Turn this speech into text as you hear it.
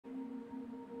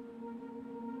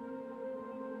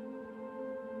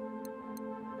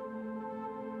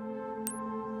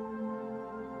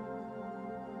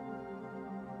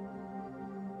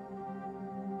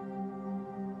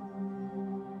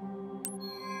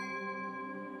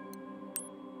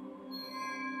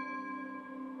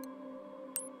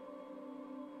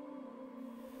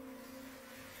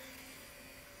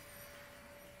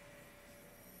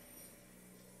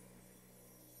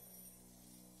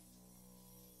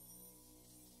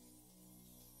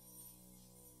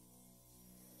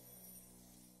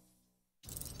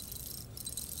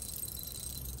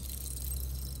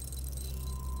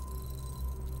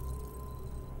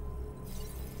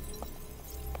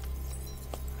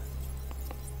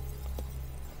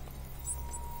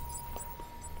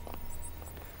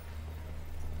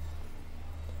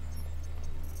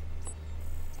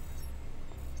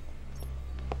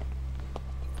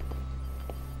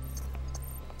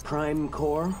Prime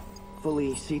core,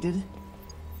 fully seated.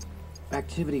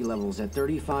 Activity levels at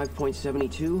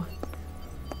 35.72,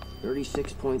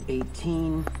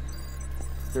 36.18,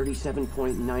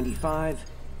 37.95.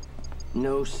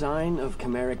 No sign of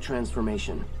chimeric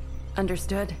transformation.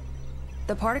 Understood.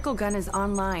 The particle gun is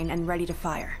online and ready to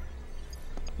fire.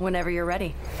 Whenever you're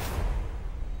ready.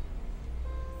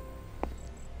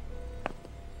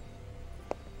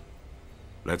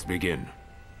 Let's begin.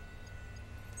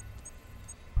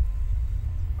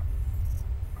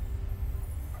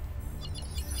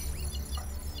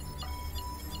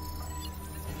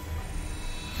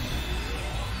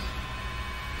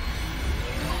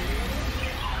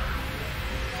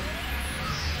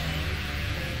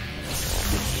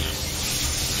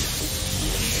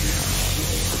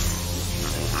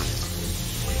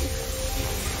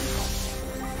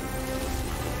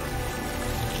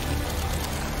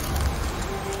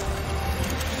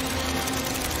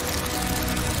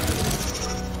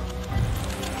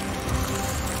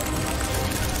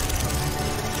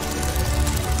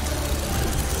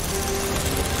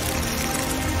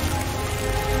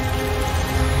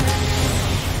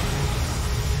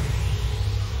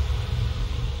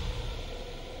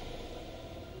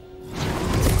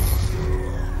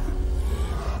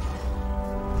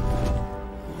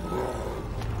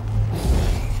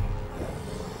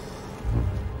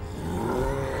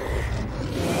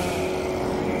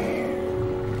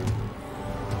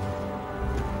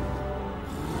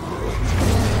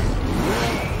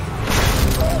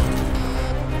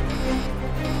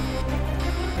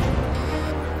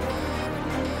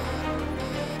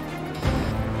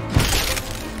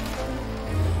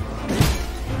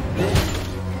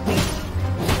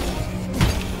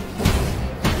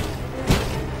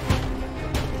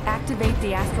 Activate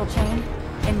the astral chain.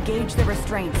 Engage the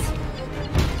restraints.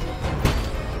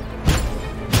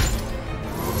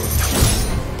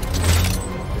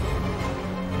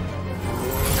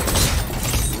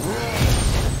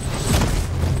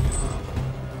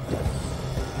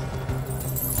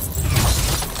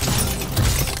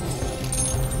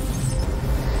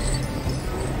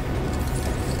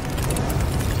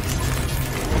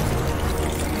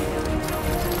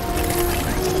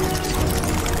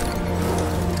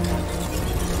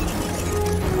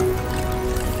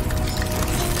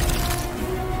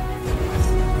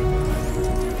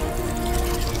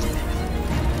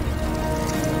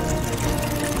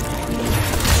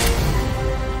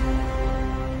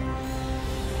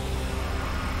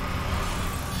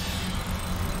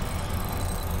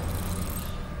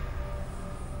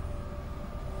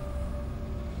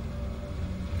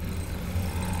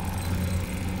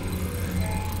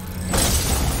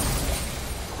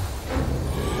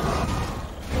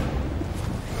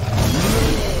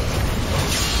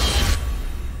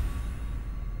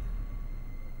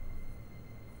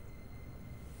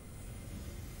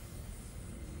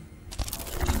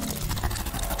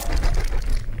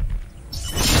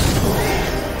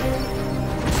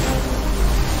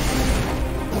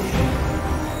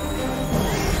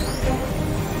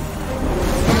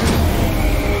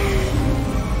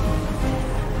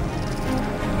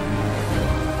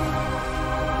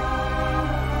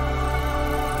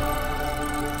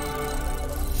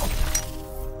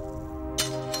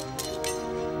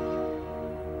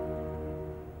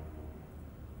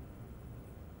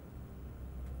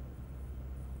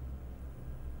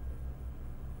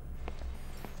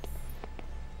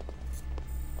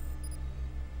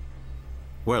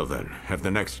 Well then, have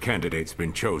the next candidates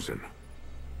been chosen?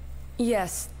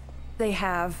 Yes, they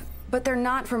have. But they're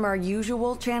not from our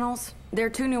usual channels. They're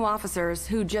two new officers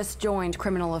who just joined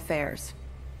Criminal Affairs.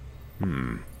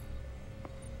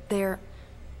 They're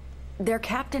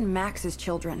Captain Max's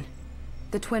children.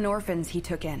 The twin orphans he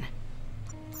took in.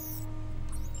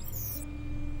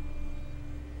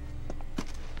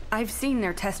 I've seen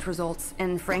their test results,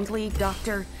 and frankly,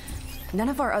 Doctor, none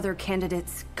of our other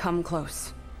candidates come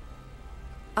close.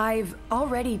 I've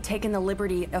already taken the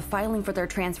liberty of filing for their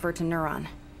transfer to Neuron.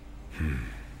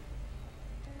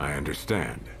 I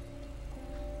understand.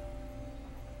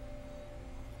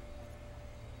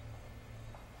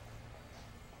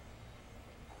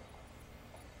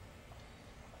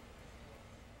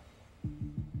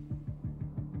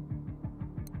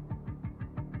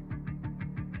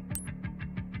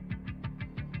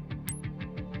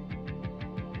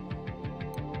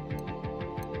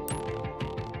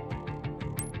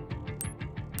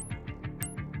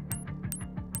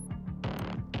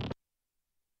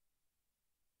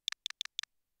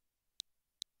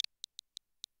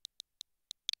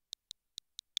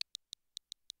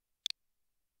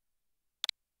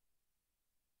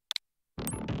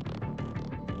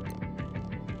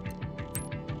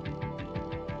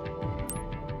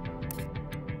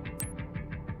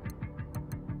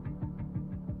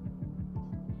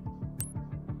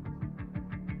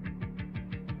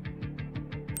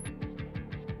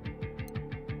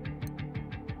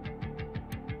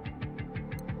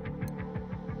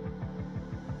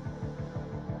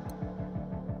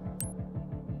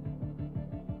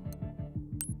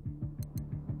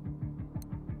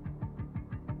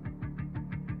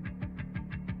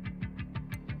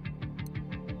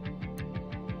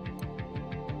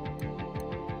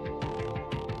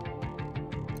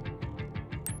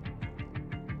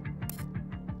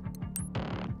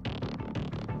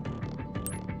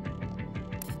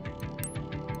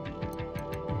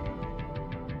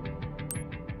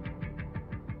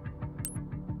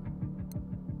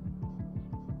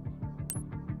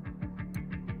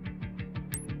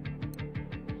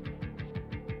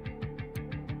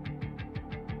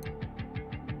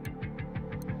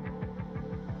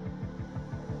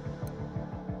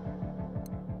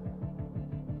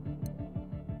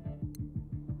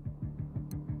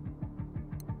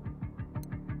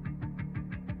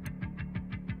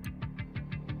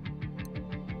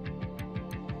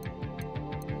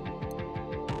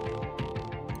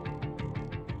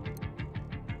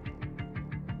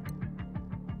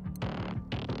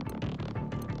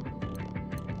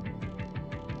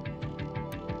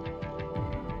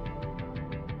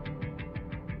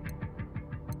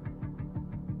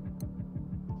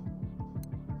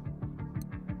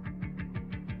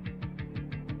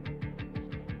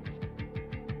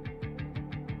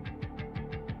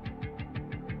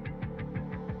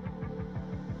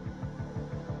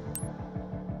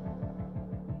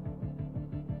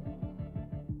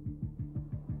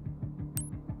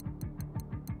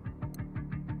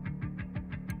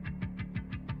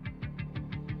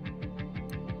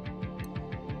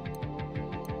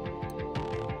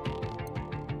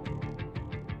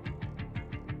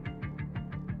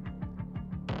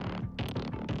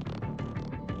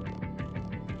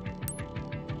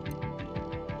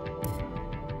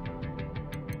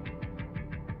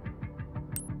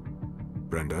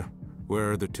 Brenda, where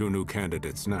are the two new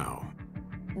candidates now?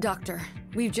 Doctor,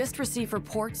 we've just received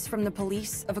reports from the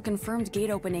police of a confirmed gate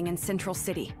opening in Central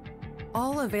City.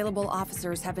 All available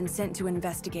officers have been sent to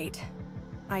investigate.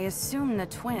 I assume the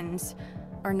twins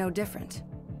are no different.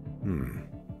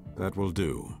 That will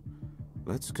do.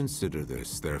 Let's consider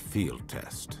this their field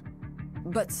test.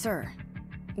 But sir,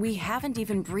 we haven't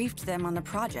even briefed them on the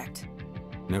project.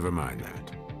 Never mind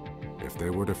that. If they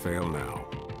were to fail now,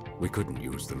 we couldn't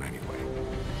use them anyway.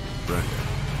 Brenda,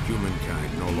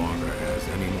 humankind no longer has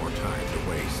any more time to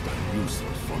waste on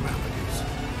useless formalities.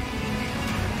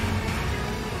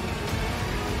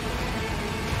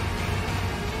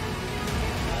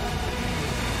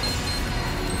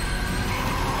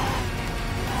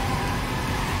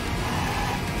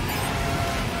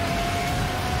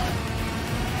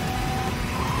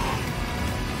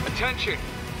 Attention!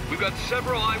 We've got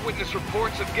several eyewitness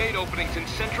reports of gate openings in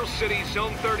Central City,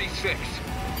 Zone 36.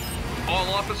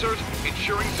 All officers,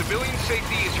 ensuring civilian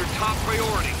safety is your top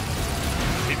priority.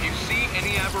 If you see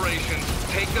any aberrations,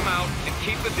 take them out and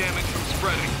keep the damage from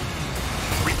spreading.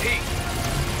 Repeat.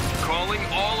 Calling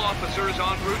all officers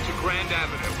en route to Grand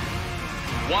Avenue.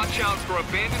 Watch out for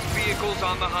abandoned vehicles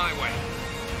on the highway.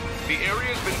 The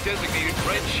area has been designated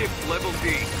Red Shift Level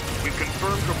D. We've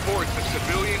confirmed reports of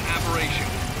civilian aberration.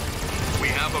 We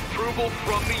have approval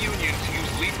from the Union to use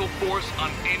lethal force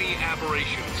on any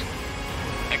aberrations.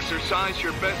 Exercise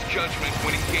your best judgment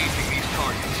when engaging these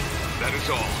targets. That is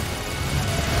all.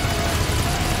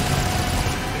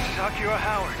 This is Akira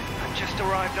Howard. I've just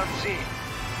arrived on scene.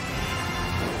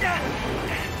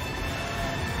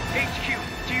 HQ,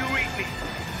 do you read me?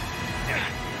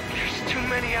 There's too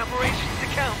many aberrations to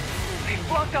count. They've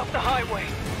blocked off the highway.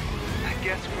 I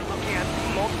guess we're looking at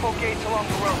multiple gates along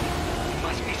the road.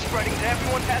 Must be spreading to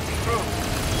everyone passing through.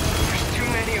 There's too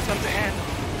many of them to handle.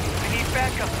 I need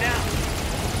backup now.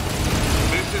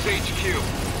 This is HQ.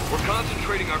 We're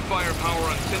concentrating our firepower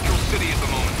on Central City at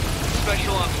the moment.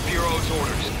 Special Ops Bureau's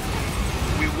orders.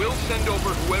 We will send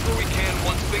over whoever we can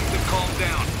once things have calmed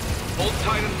down. Hold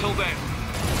tight until then.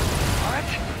 What?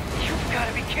 You've got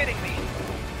to be kidding me.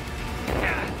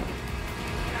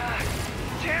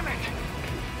 Damn it!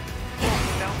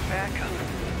 Without backup,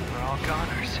 we're all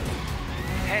goners.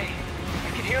 Hey,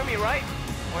 you can hear me, right?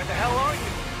 Where the hell are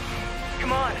you?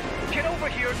 Come on, get over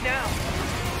here now!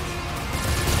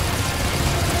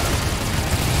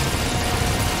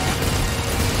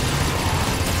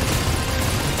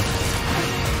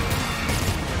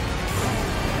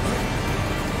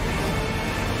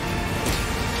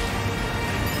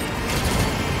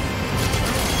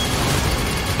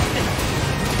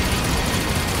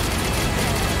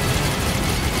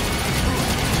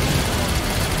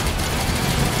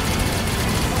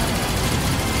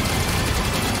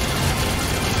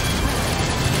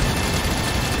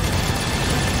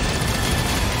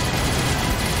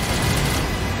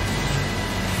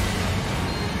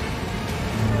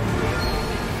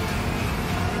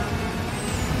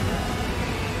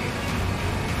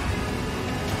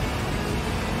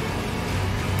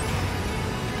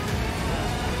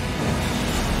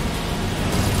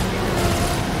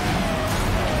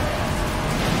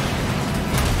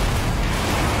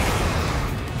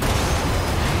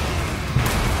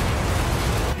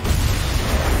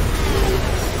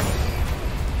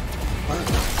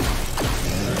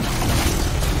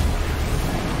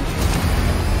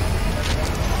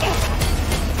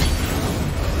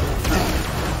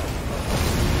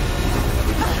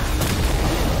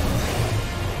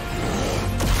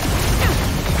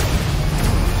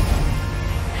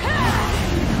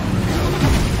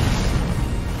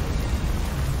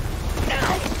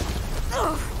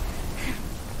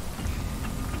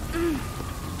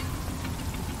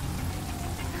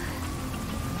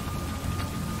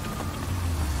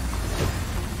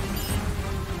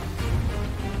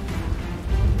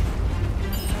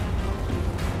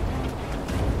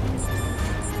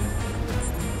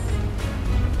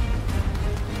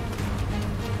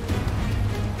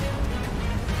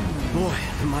 Boy,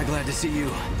 am I glad to see you.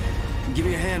 Give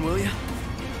me a hand, will you?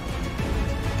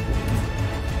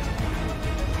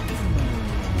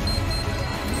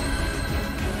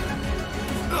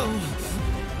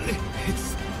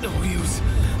 It's no use.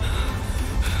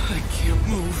 I can't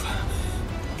move.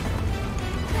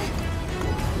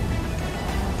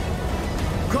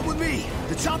 Come with me!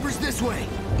 The chopper's this way!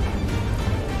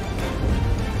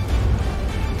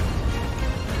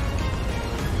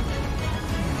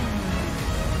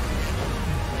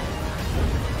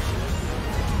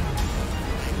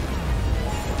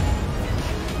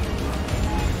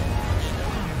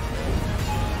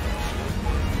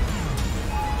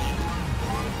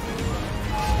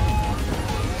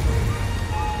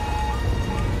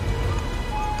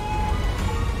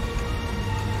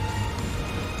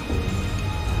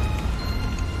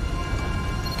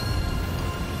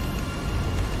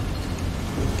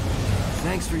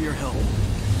 Thanks for your help.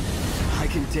 I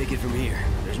can take it from here.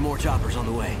 There's more choppers on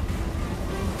the way.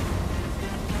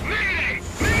 Mayday!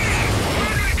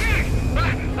 Mayday!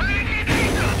 Where do I get?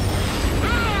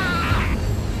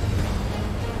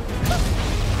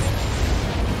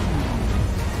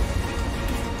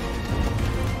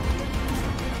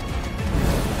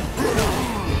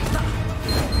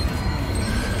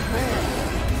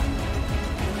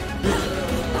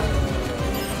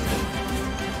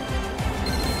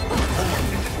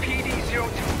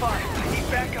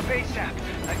 ASAP.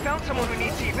 I found someone who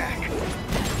needs evac.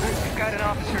 We've got an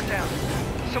officer down.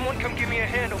 Someone come give me a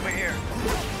hand over here.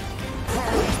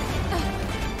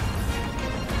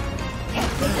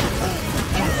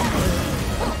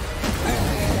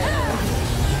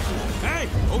 Hey,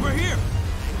 over here!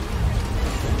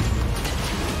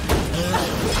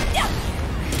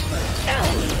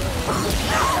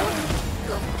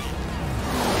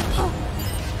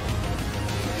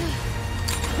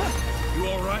 You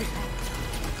all right?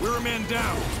 We're a man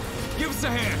down. Give us a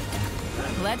hand.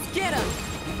 Let's get him.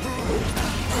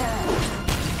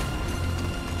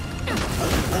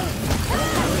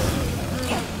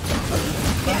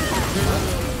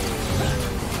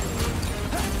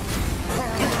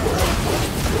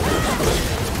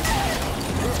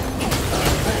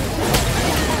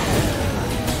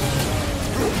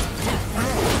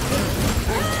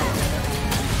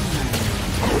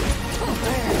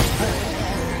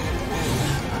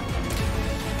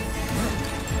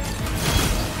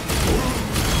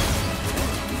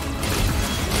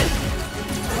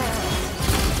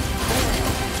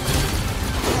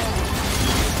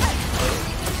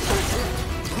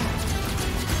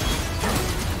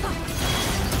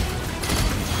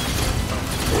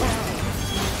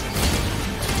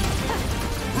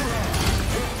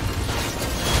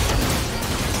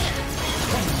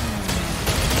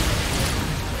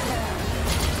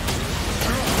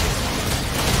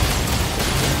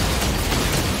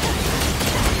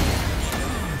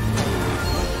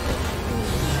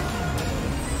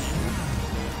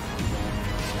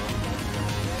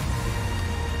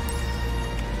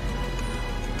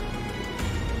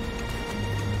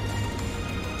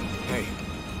 Hey,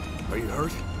 are you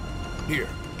hurt? Here,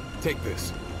 take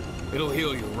this. It'll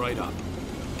heal you right up.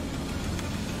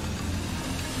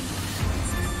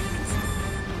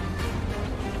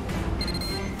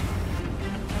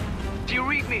 Do you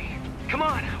read me? Come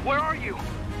on, where are you?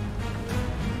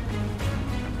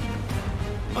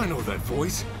 I know that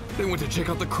voice. They went to check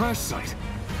out the crash site.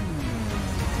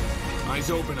 Eyes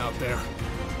open out there.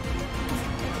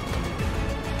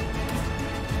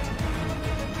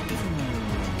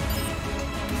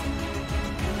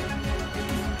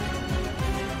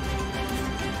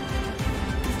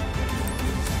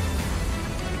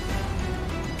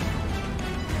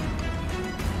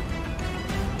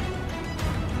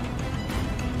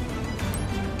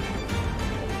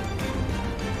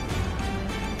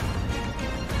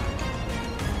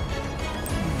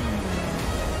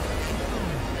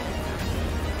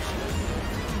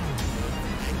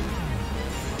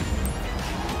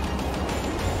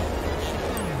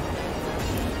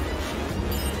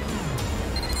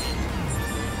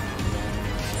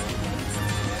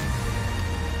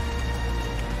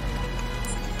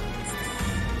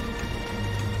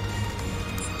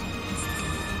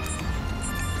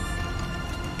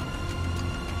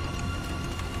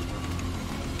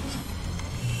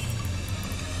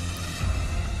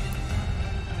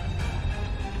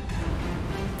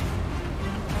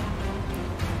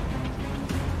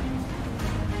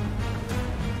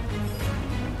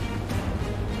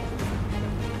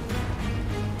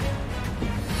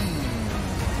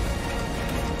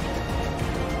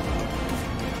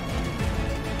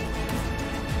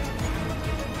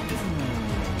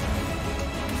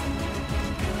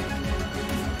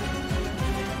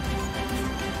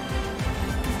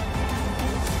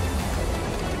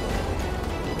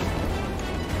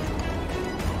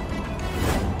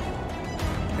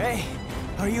 Hey,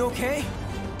 are you okay?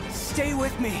 Stay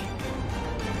with me.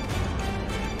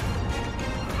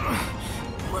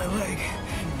 My leg.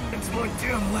 It's my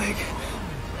damn leg.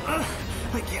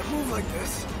 I can't move like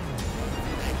this.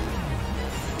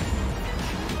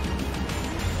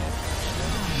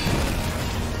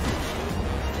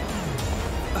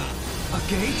 A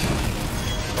gate?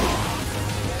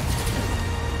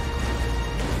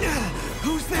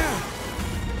 Who's there?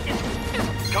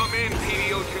 Come in,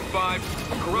 PD-025.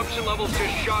 Corruption levels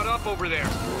just shot up over there.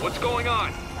 What's going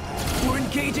on? We're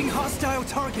engaging hostile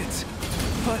targets.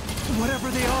 But whatever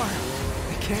they are,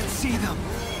 I can't see them.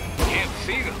 Can't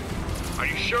see them. Are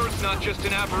you sure it's not just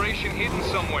an aberration hidden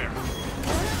somewhere?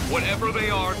 Whatever they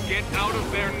are, get out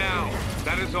of there now.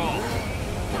 That is all.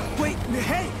 Wait,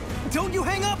 hey! Don't you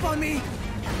hang up on me!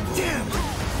 Damn!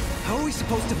 How are we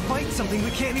supposed to fight something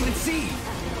we can't even see?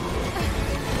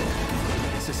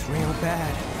 This is real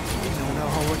bad. I don't know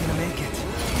how we're gonna make it.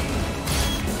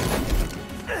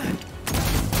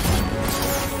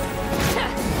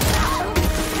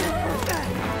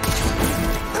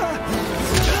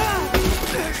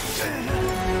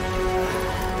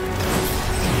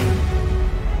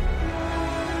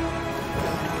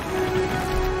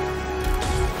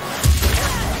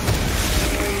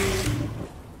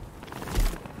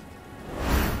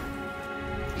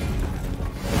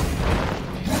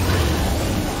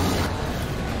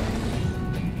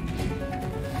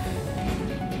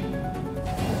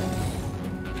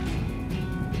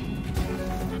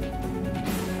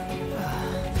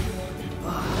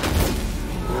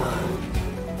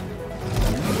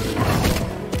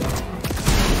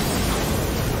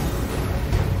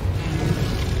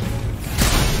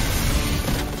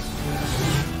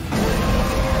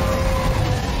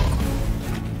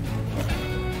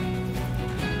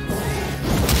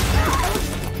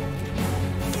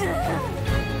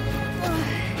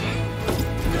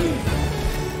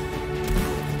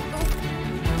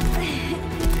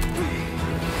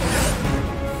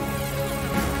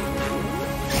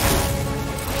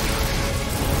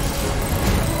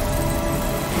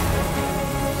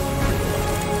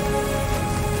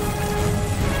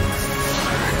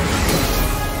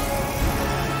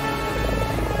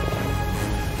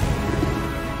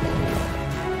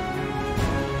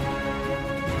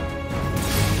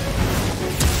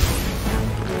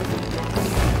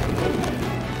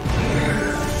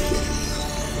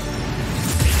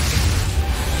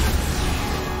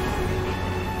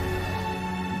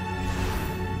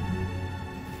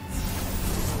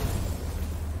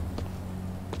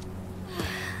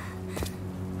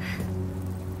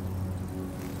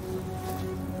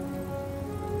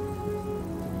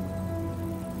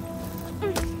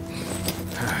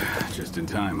 Just in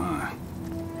time, huh?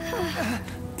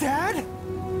 Dad?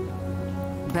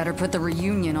 Better put the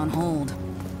reunion on hold.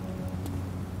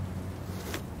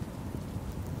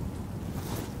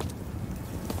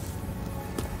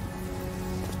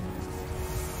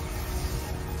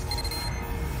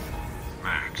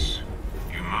 Max,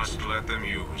 you must let them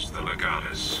use the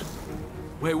Legatus.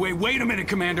 Wait a minute,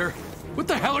 Commander! What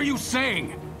the hell are you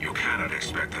saying? You cannot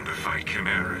expect them to fight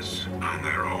chimeras on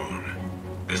their own.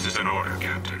 This is an order,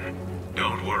 Captain.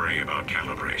 Don't worry about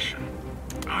calibration.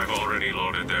 I've already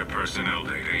loaded their personnel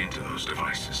data into those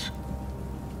devices.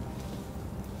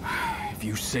 If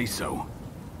you say so.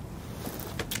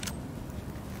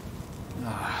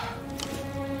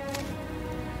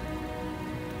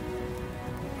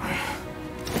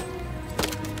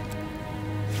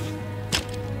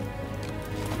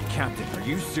 Captain, are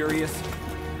you serious?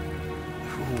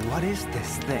 What is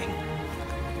this thing?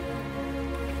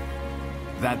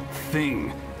 That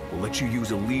thing will let you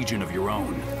use a legion of your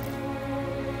own.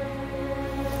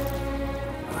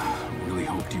 Really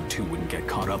hoped you two wouldn't get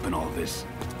caught up in all this.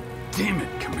 Damn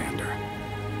it, Commander.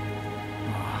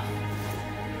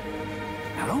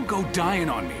 Now don't go dying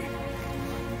on me.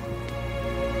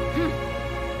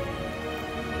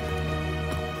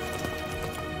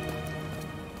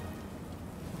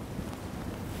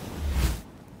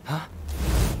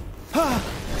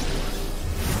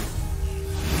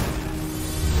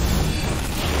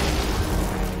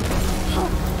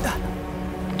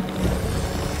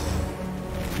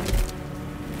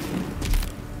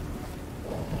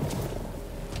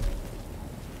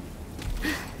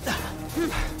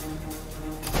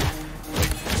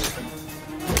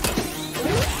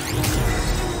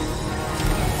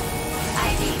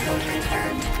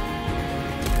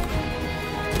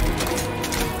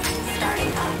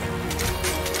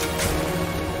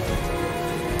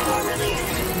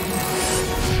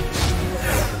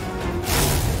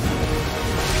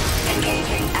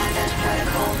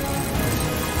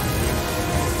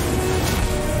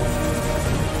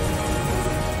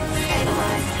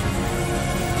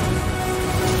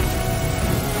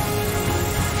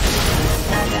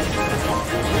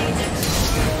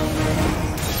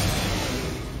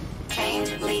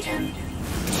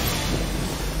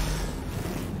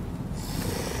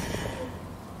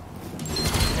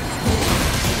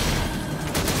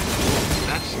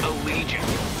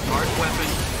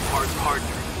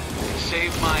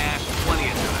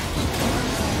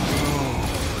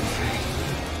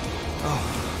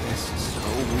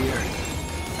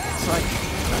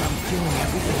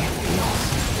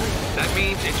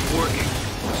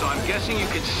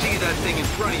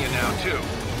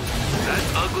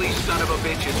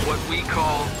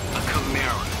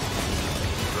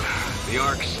 The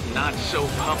Ark's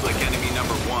not-so-public enemy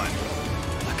number one.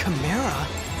 A Chimera?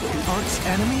 Ark's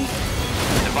enemy?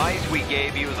 The device we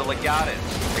gave you is a Legatus,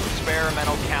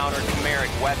 experimental counter-chimeric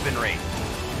weaponry.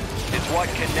 It's what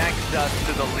connects us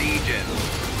to the Legion.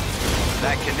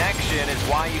 That connection is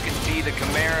why you can see the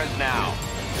Chimeras now.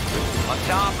 On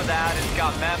top of that, it's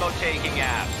got memo-taking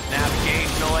apps,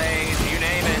 navigational aids, you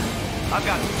name it. I've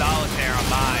got solitaire on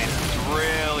mine. It's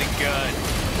really good.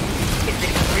 Is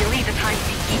this really the time to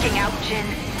be geeking out, Jin?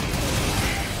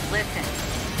 Listen,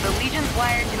 the Legion's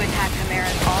wired to attack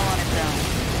Chimeras all on its own.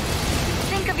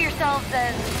 Think of yourselves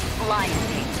as lion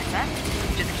tamers, huh?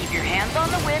 Just keep your hands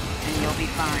on the whip, and you'll be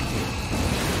fine.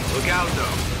 Look out,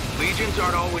 though. Legions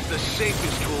aren't always the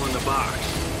safest tool in the box.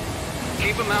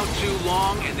 Keep them out too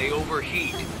long and they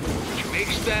overheat, which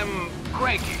makes them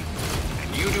cranky.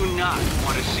 And you do not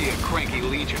want to see a cranky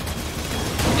Legion.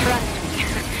 Trust me,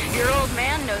 your old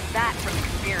man knows that from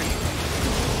experience.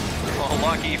 Well,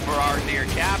 lucky for our dear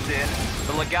captain,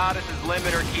 the Legatus'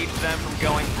 limiter keeps them from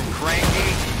going from cranky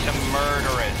to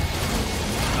murderous.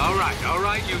 All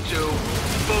right, you two.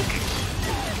 Focus.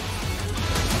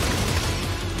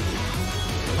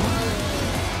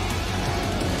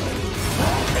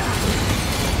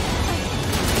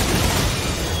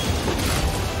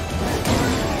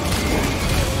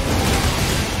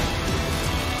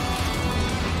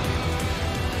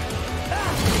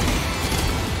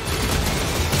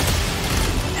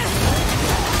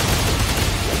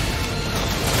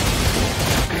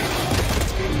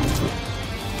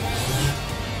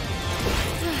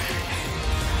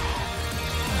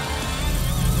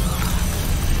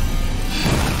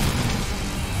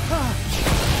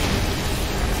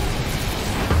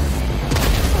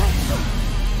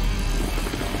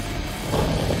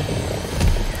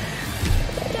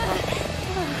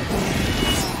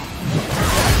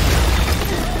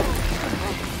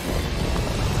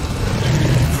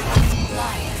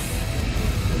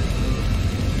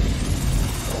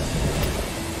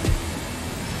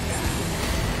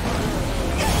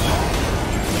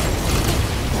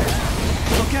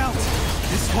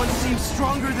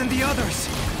 Stronger than the others.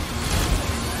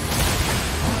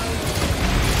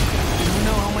 I don't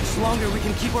know how much longer we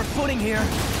can keep our footing here.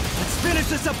 Let's finish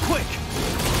this up quick.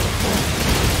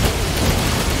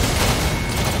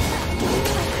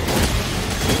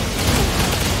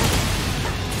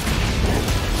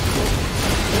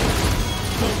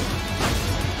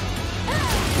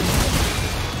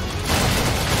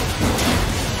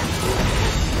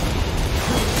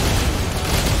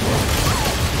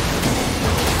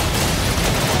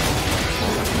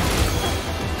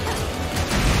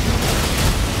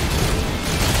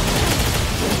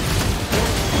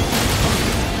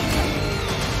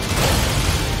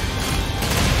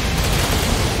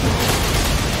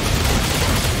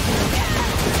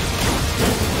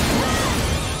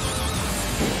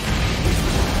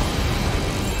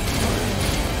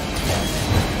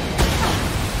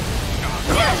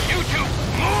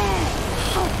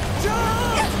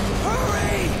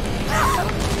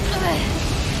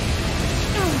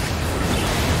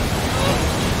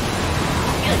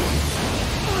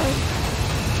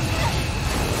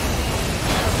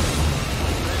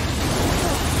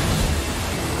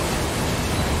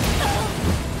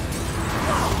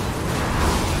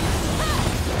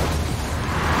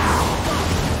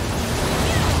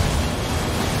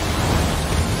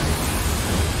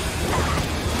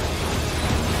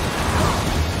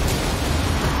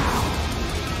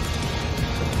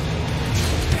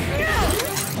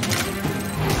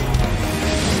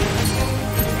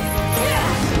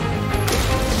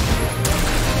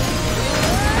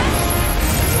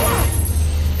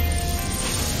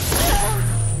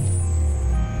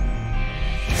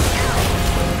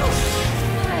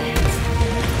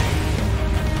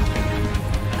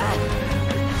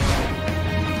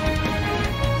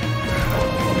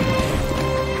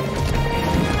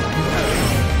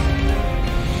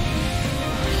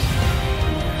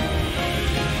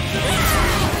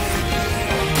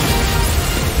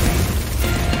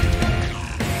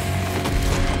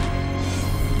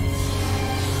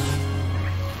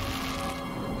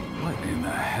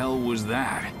 Was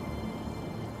that?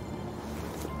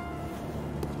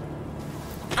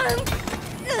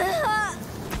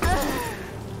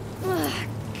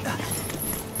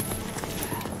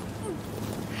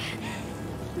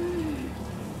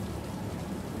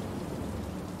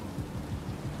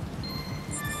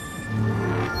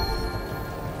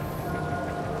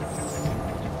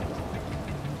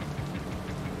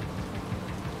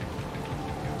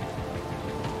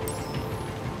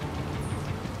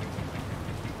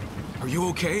 Are you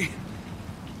okay?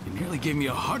 You nearly gave me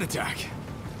a heart attack.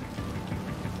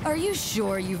 Are you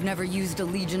sure you've never used a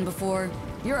Legion before?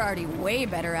 You're already way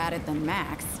better at it than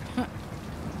Max.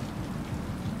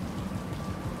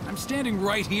 I'm standing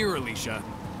right here, Alicia.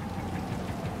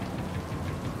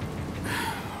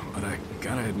 But I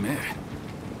gotta admit,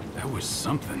 that was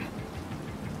something.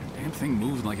 Damn thing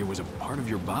moved like it was a part of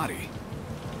your body.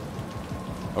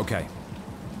 Okay.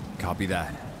 Copy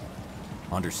that.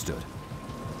 Understood.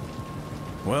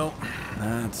 Well,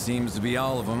 that seems to be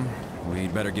all of them.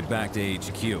 We'd better get back to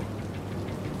HQ.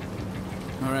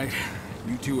 All right,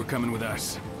 you two are coming with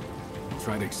us. I'll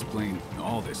try to explain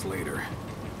all this later.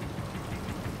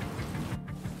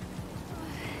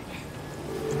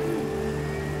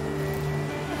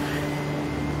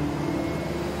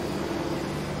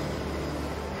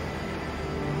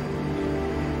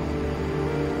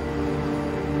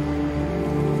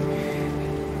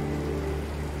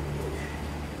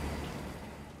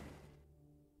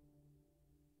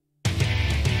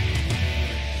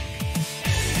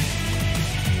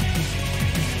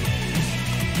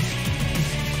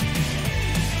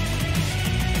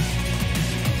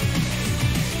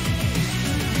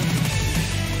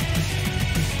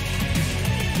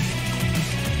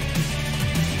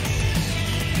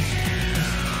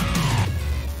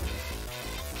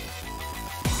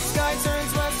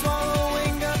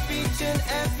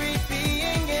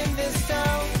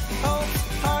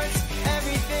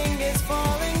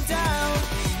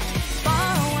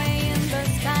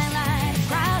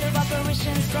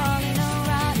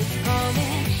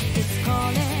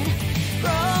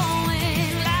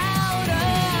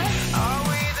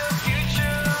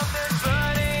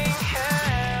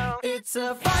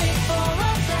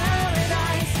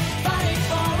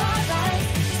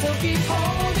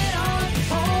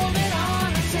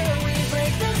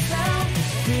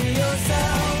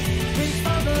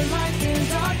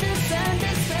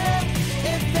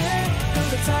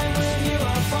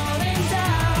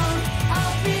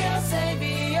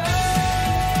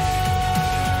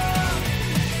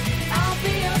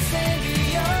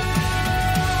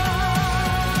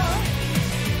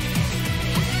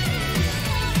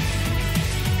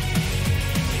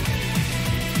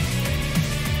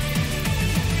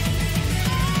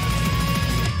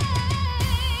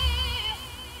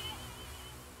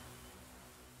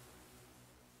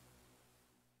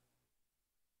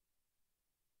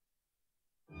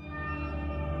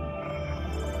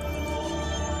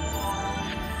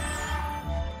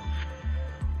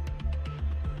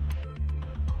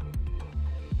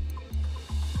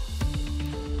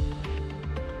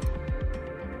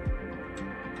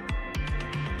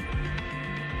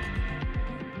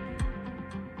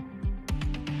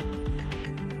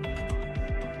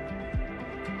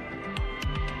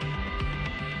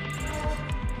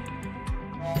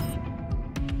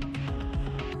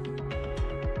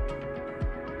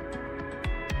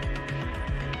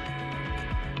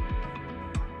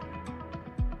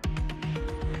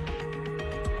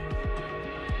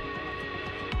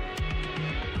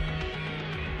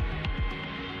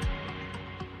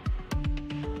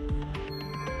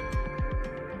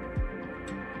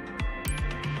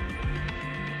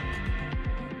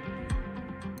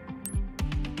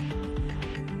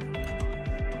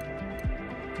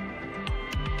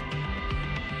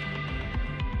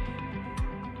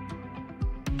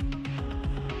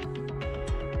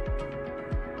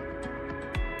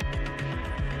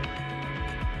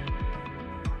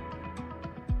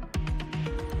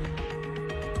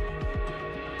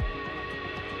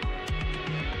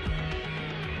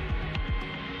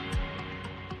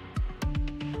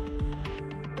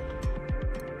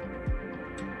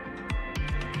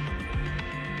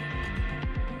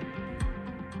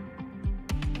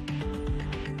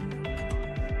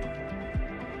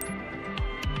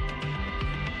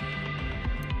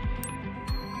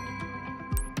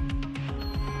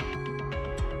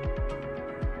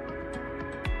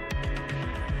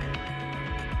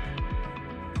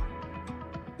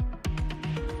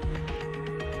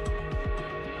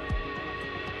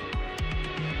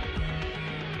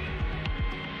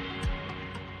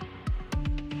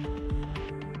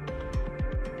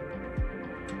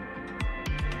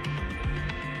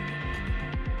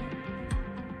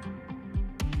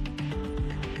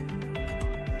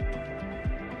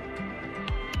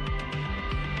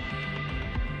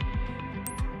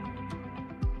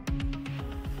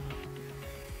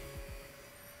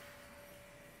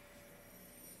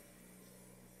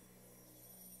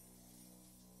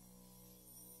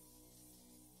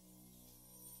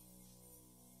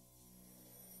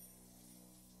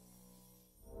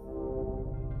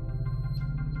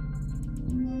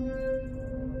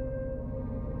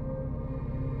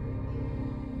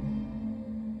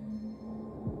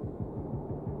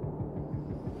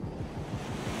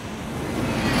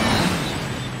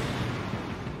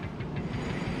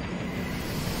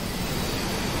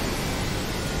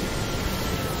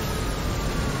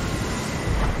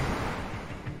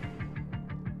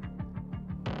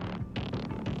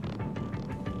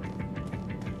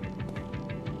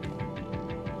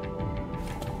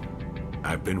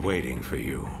 have been waiting for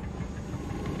you.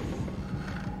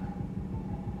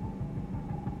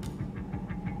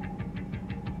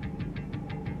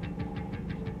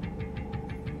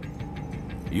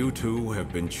 You two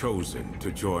have been chosen to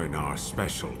join our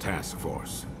special task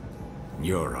force,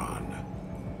 Neuron.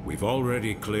 We've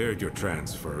already cleared your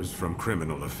transfers from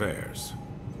criminal affairs.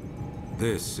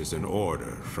 This is an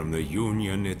order from the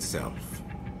Union itself.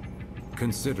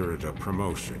 Consider it a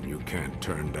promotion you can't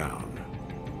turn down.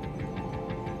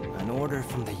 An order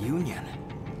from the Union?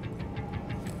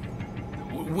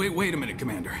 Wait a minute,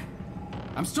 Commander.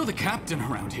 I'm still the captain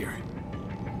around here.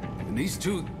 And these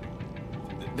two...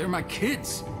 they're my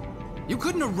kids. You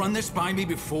couldn't have run this by me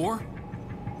before?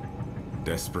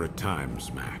 Desperate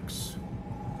times, Max.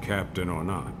 Captain or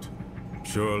not,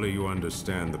 surely you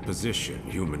understand the position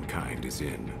humankind is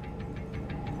in.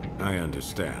 I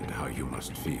understand how you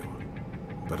must feel,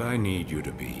 but I need you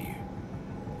to be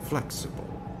flexible.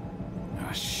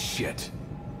 Ah, shit.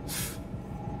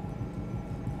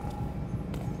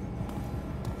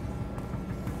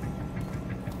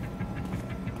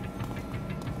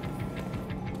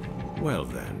 Well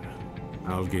then,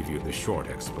 I'll give you the short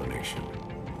explanation.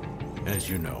 As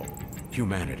you know,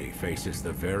 humanity faces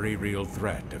the very real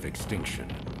threat of extinction.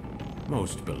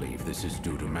 Most believe this is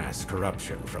due to mass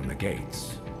corruption from the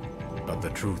gates. But the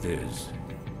truth is,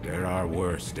 there are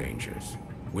worse dangers,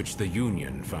 which the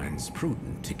Union finds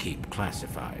prudent to keep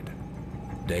classified.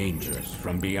 Dangers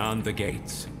from beyond the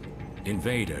gates.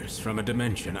 Invaders from a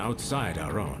dimension outside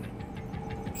our own.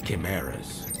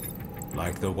 Chimeras,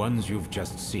 like the ones you've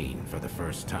just seen for the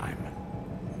first time.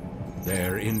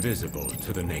 They're invisible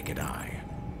to the naked eye,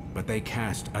 but they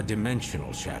cast a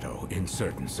dimensional shadow in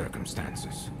certain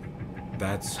circumstances.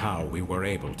 That's how we were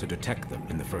able to detect them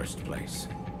in the first place.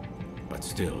 But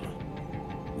still,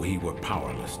 we were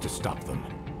powerless to stop them.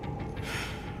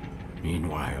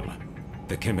 Meanwhile,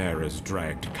 the Chimeras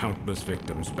dragged countless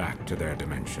victims back to their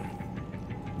dimension.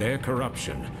 Their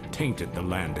corruption tainted the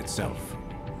land itself.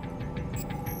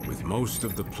 With most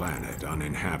of the planet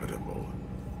uninhabitable,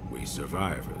 we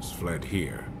survivors fled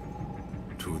here,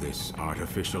 to this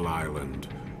artificial island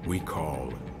we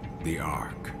call the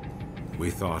Ark.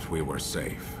 We thought we were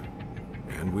safe,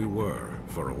 and we were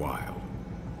for a while.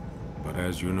 But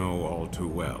as you know all too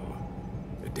well,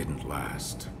 it didn't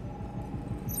last.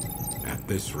 At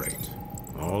this rate,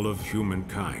 all of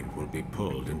humankind will be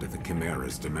pulled into the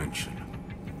Chimera's dimension.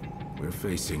 We're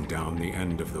facing down the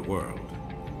end of the world.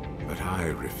 But I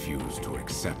refuse to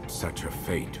accept such a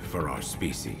fate for our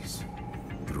species.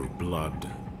 Through blood,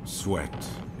 sweat,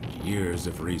 and years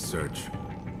of research,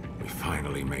 we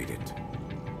finally made it.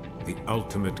 The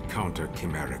ultimate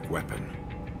counter-chimeric weapon.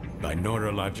 By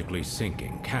neurologically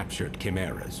syncing captured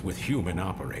chimeras with human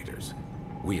operators,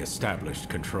 we established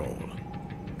control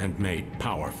and made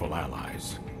powerful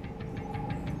allies.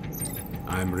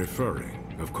 I'm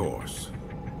referring, of course,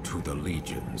 to the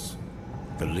Legions.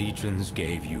 The Legions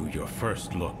gave you your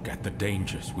first look at the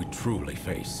dangers we truly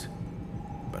face,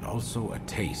 but also a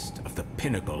taste of the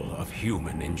pinnacle of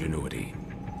human ingenuity.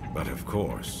 But of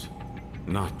course,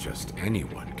 not just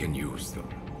anyone can use them.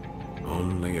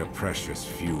 Only a precious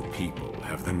few people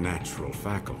have the natural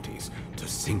faculties to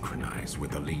synchronize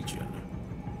with the Legion.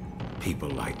 People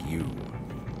like you.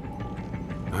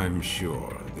 I'm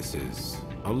sure this is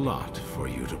a lot for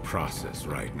you to process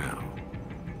right now,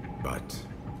 but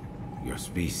your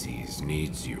species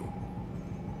needs you.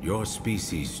 Your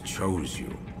species chose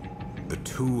you. The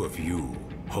two of you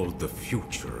hold the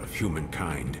future of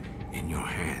humankind in your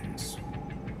hands.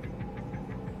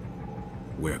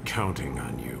 We're counting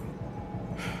on you.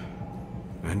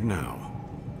 And now,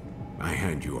 I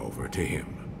hand you over to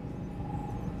him.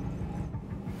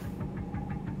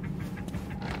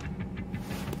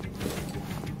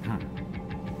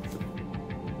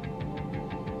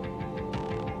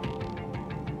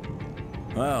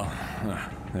 Well,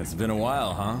 it's been a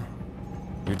while, huh?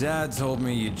 Your dad told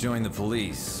me you'd join the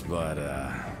police, but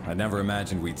I never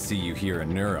imagined we'd see you here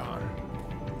in Neuron.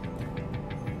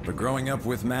 But growing up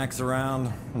with Max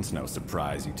around, it's no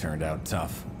surprise you turned out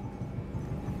tough.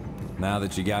 Now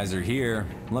that you guys are here,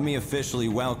 let me officially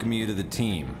welcome you to the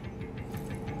team.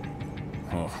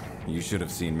 Oh, you should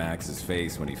have seen Max's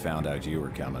face when he found out you were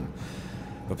coming.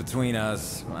 But between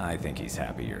us, I think he's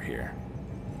happy you're here.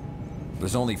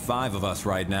 There's only 5 of us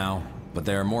right now, but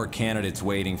there are more candidates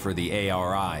waiting for the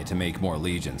ARI to make more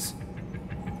Legions.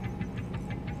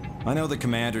 I know the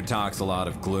Commander talks a lot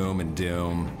of gloom and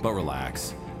doom, but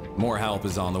relax. More help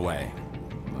is on the way.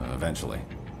 Eventually.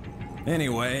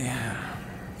 Anyway,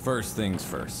 first things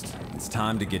first. It's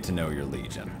time to get to know your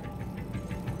Legion.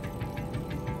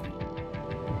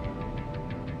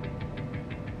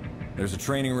 There's a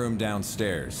training room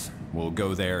downstairs. We'll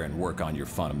go there and work on your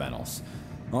fundamentals.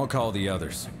 I'll call the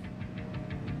others.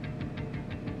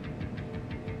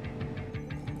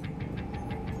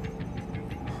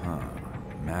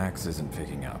 Max isn't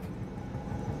picking up.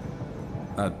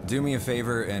 Do me a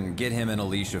favor and get him and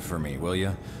Alicia for me, will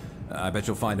you? I bet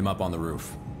you'll find him up on the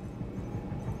roof.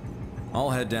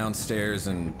 I'll head downstairs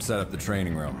and set up the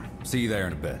training room. See you there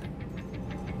in a bit.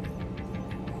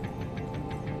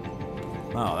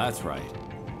 Oh, that's right.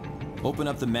 Open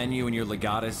up the menu in your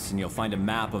Legatus and you'll find a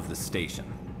map of the station.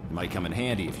 It might come in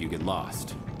handy if you get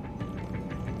lost.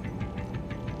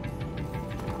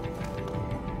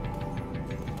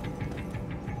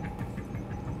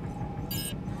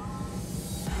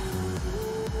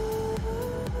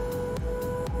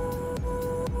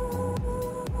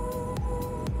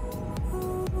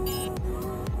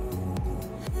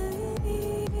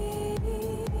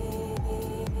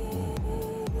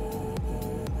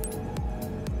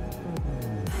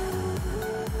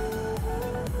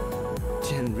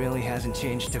 Jin really hasn't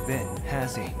changed a bit,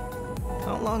 has he?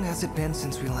 How long has it been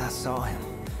since we last saw him?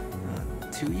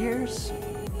 2 years?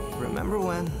 Remember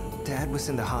when Dad was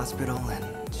in the hospital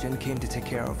and Jin came to take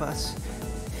care of us?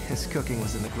 His cooking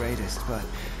wasn't the greatest, but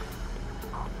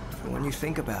when you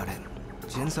think about it,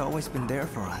 Jin's always been there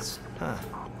for us, huh?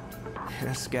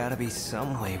 There's gotta be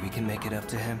some way we can make it up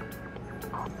to him.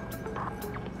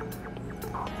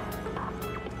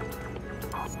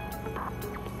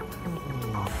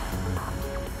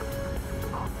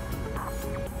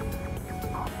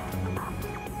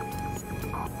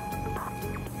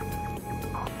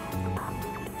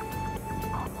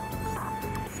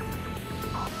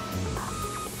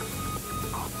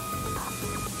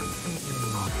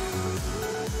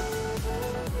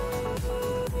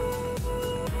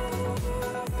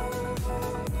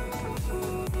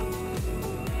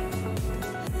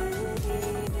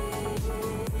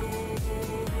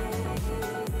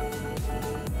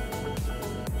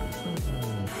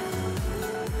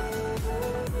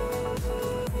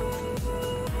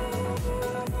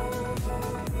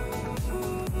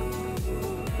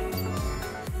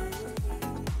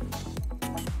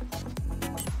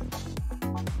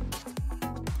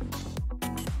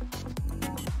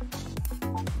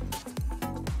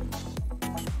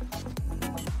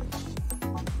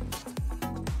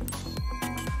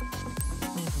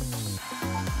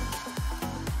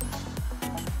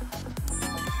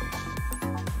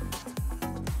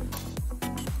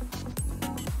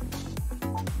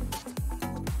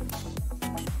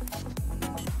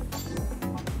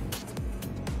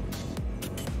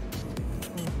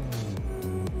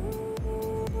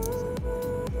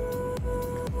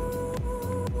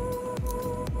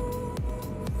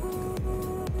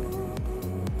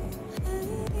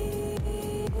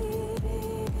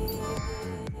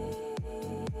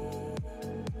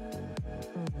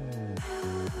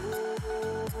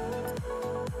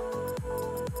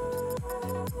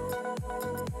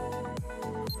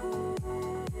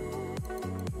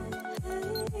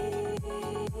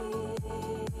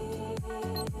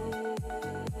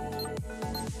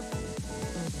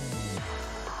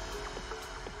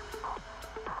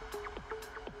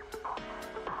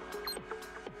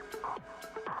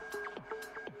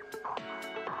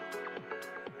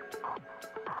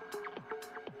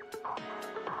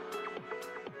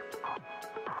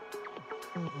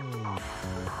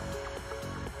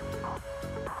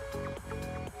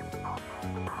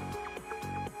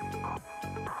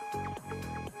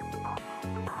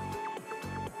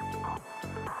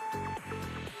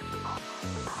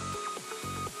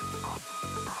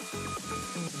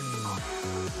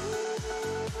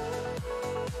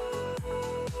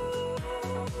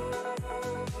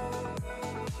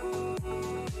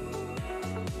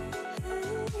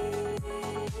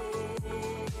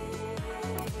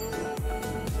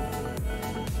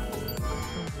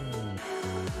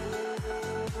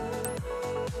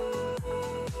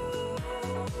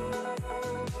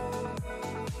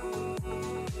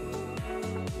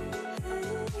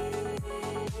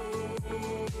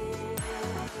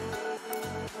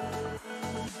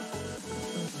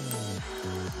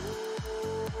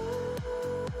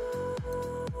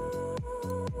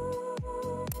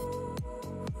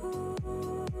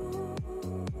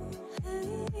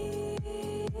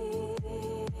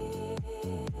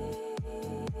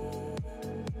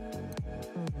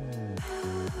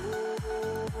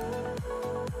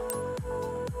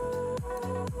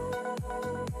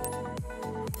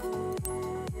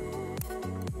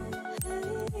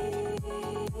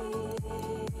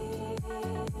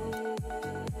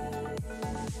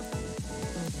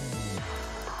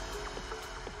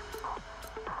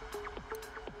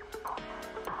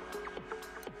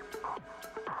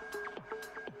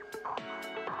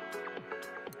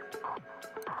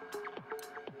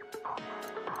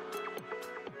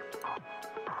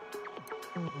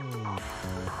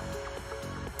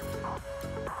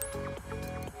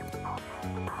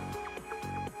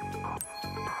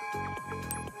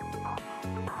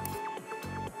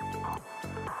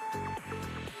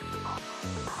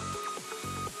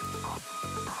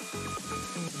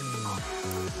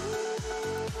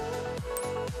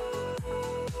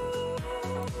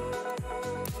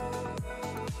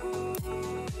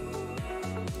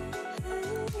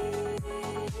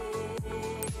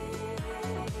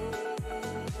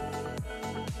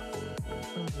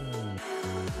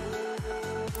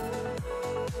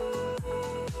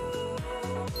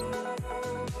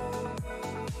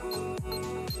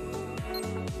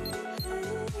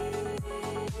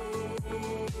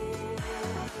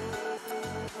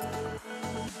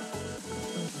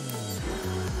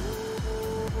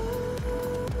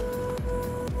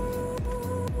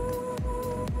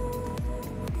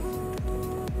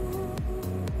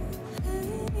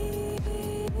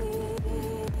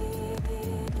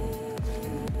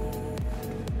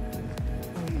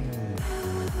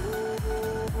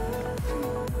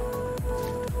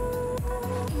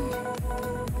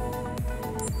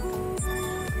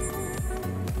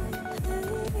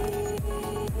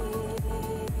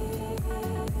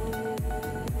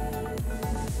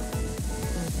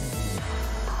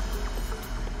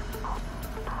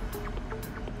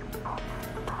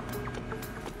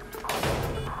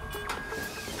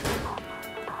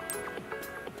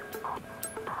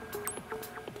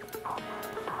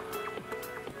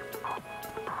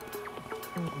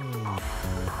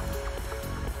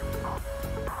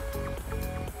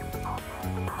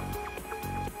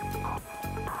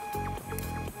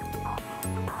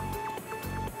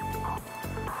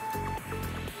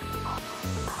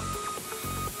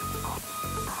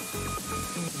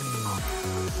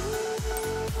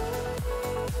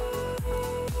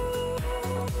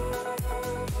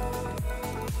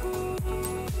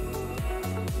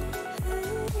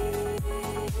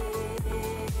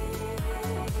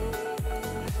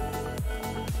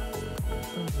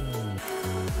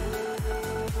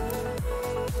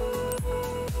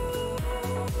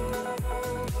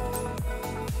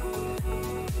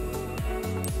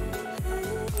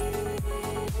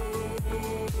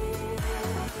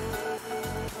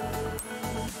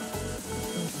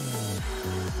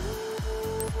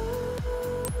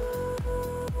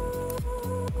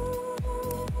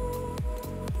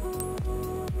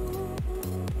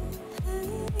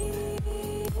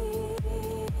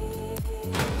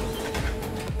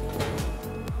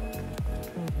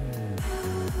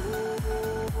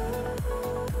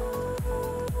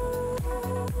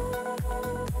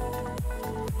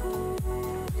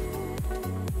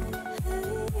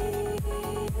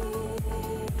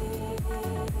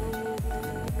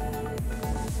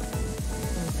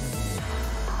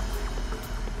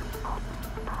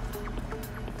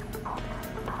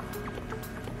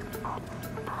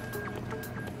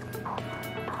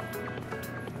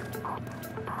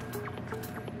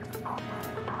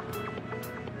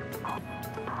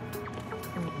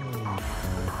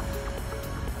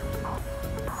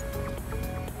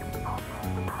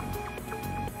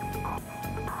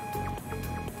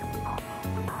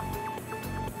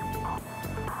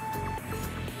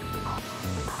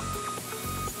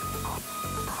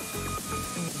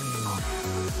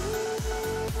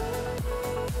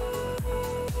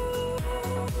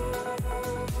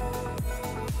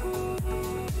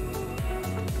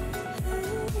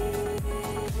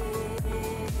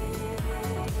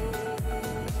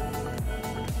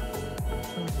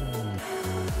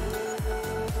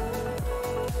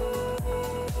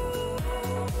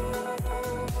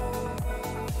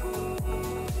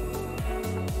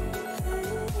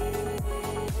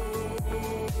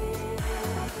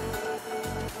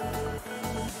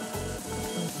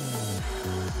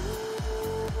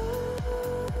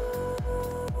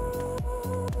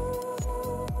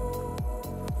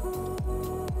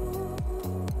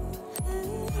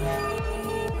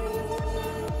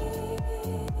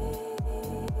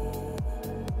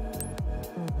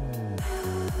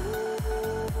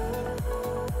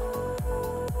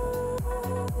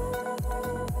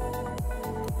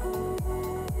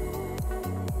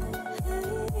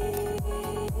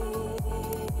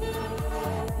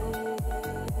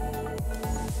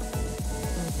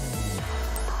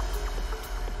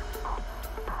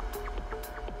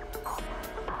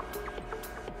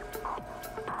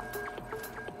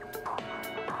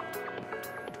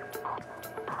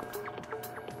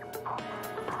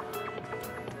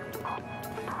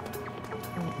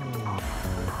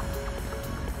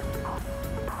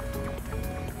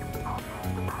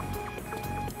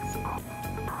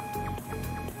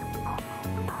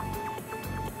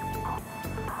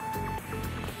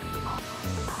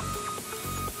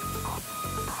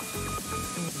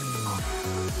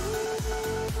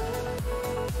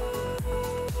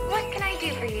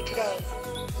 today?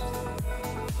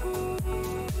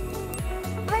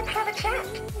 Let's have a chat.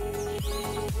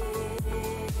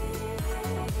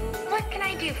 What can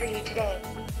I do for you today?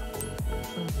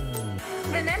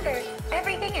 Remember,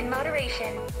 everything in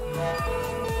moderation.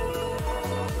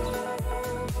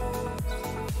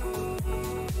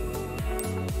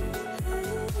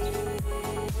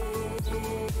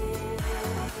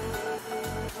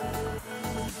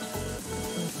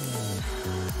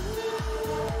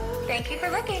 Thank you for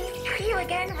looking. See you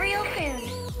again real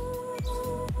soon.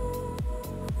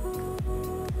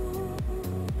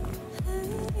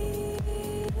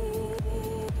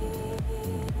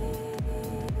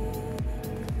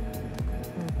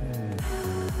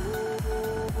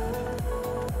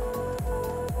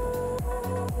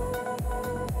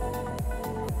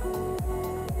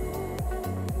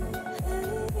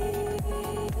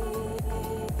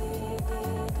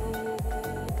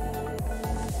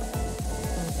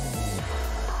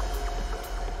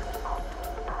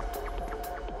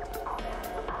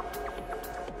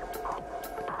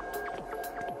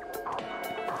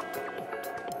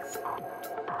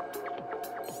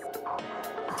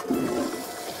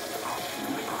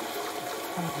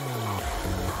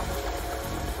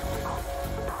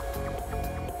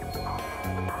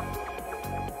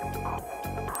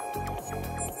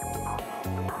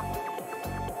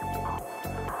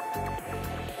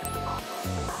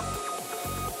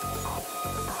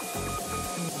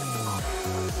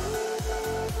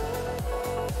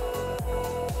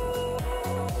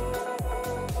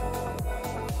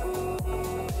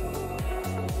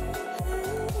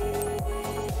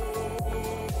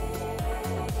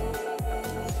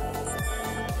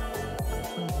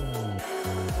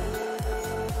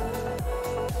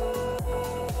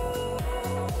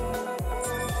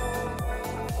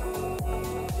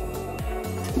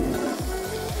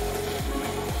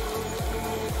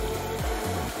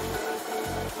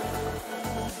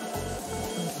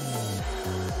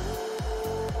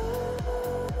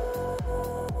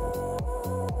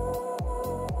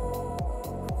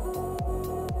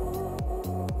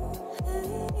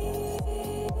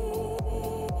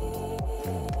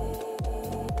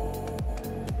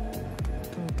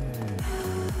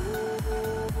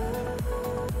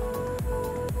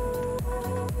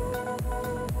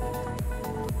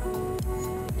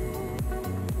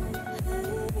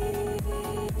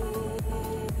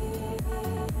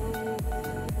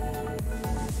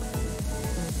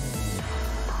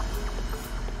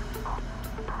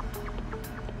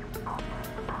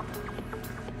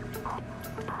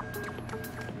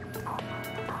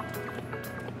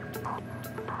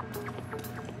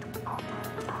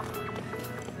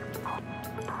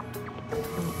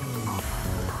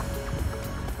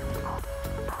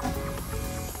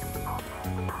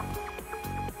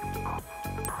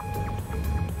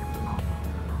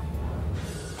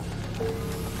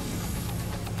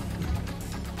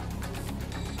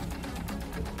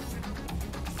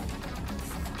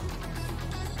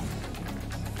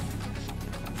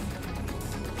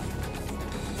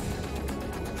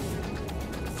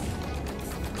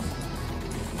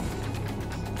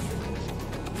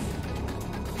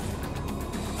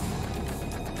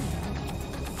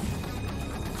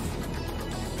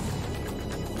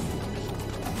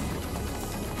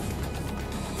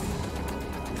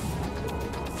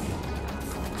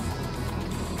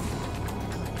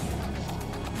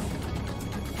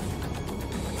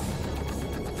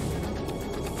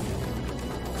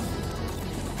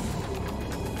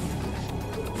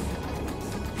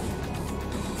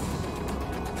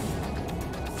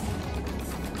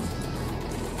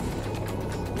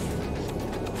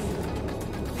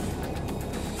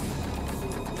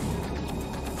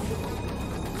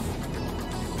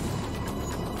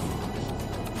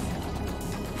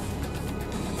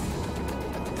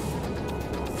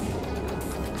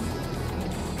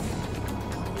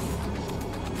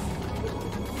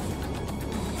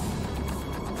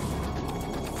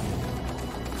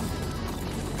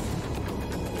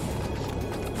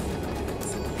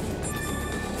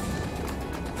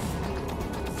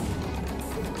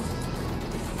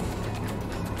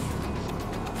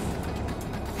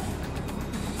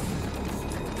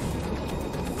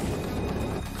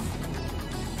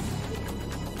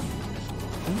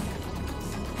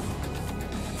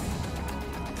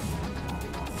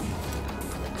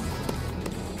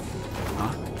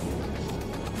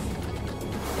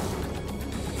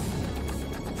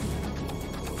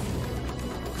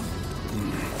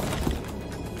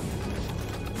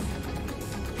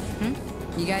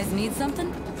 You guys need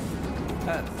something?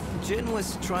 Jin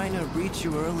was trying to reach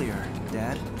you earlier,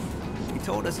 Dad. He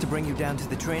told us to bring you down to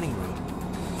the training room.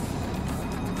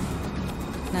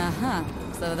 Uh-huh.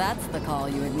 So that's the call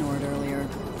you ignored earlier.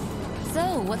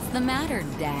 So, what's the matter,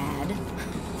 Dad?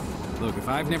 Look, if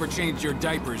I've never changed your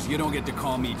diapers, you don't get to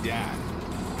call me Dad.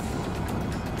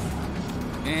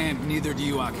 And neither do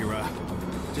you, Akira.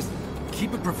 Just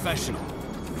keep it professional.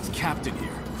 It's Captain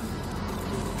here.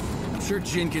 I'm sure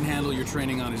Jin can handle your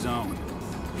training on his own.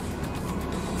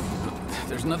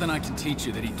 There's nothing I can teach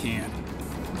you that he can't.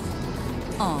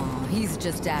 Aw, he's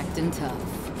just acting tough.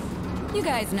 You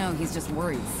guys know he's just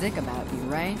worried sick about you,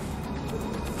 right?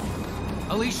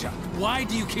 Alicia, why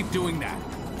do you keep doing that?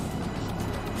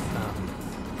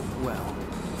 Well...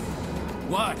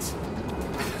 What?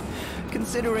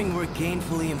 Considering we're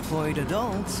gainfully employed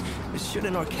adults,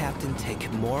 shouldn't our captain take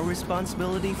more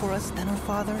responsibility for us than our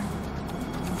father?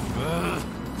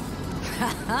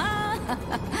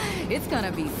 It's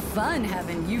gonna be fun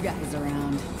having you guys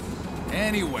around.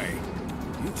 Anyway,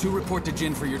 you two report to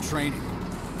Jin for your training.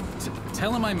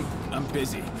 Tell him I'm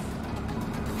busy.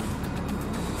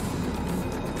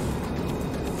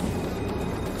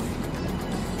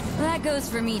 That goes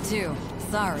for me too.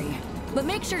 Sorry. But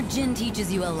make sure Jin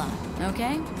teaches you a lot,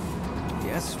 okay?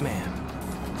 Yes, ma'am.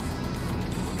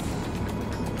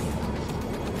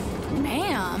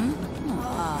 Ma'am?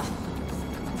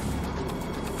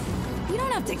 You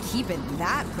don't have to keep it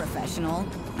that professional.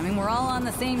 I mean, we're all on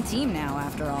the same team now,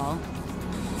 after all.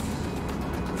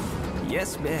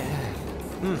 Yes, ma'am.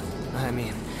 I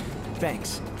mean,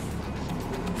 thanks.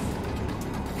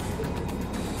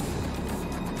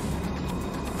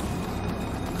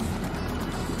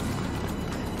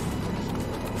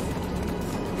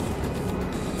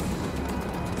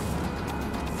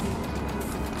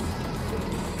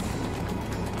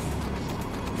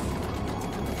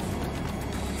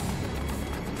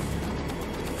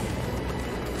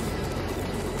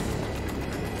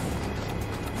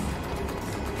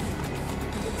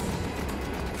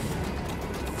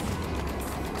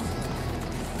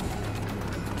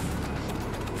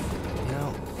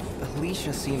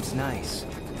 Alicia seems nice.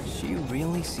 She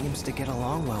really seems to get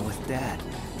along well with Dad.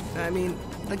 I mean,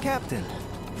 the captain.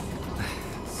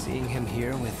 Seeing him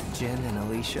here with Jin and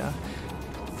Alicia,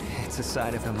 it's a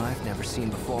side of him I've never seen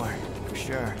before, for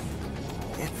sure.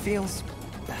 It feels...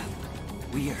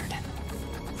 weird.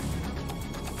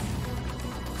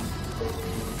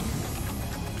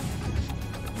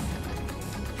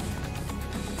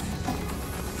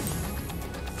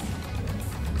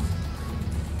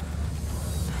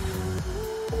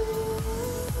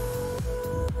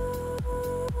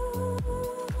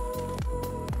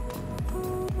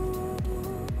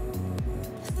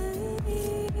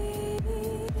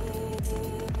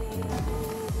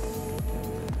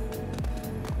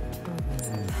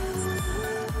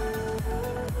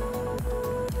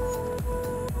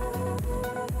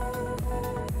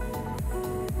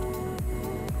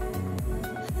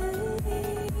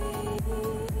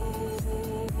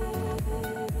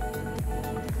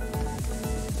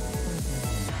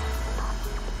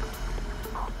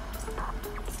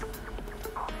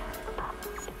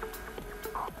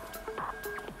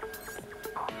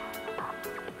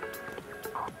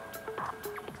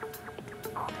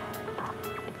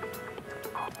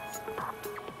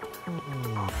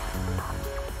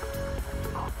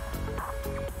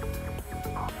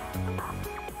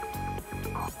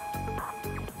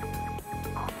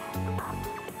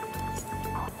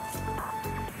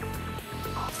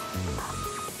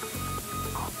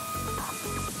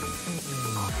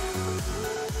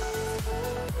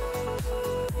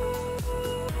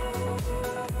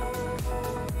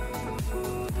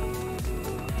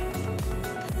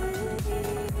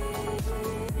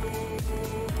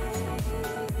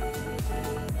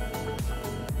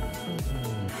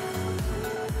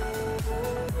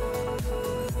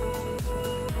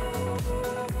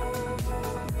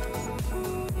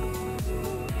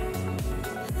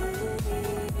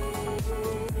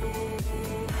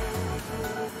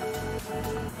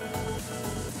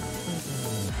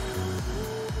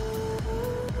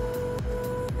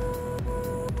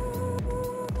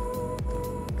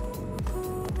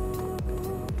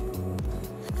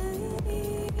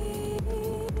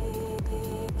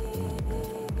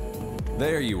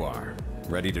 There you are.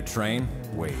 Ready to train?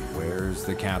 Wait, where's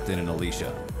the captain and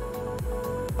Alicia?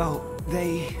 Oh,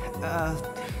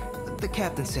 the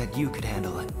captain said you could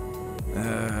handle it.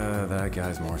 That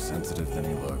guy's more sensitive than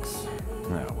he looks.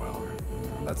 Oh, well.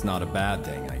 That's not a bad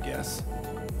thing, I guess.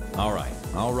 Alright,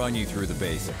 I'll run you through the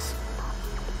basics.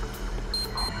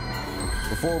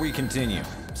 Before we continue,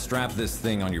 strap this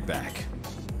thing on your back.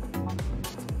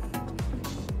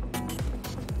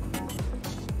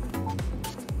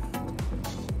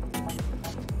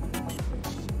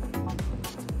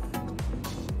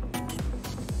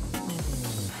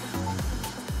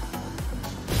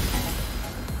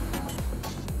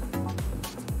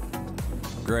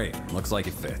 Great, looks like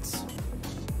it fits.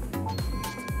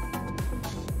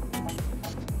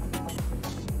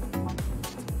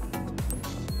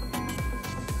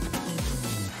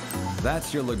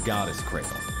 That's your Legatus cradle.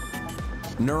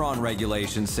 Neuron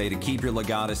regulations say to keep your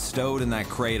Legatus stowed in that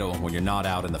cradle when you're not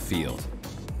out in the field.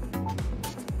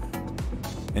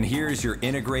 And here's your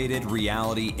integrated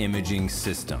reality imaging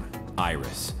system,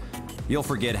 Iris. You'll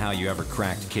forget how you ever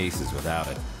cracked cases without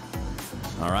it.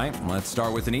 All right, let's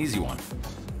start with an easy one.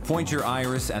 Point your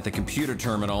Iris at the computer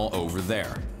terminal over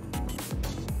there.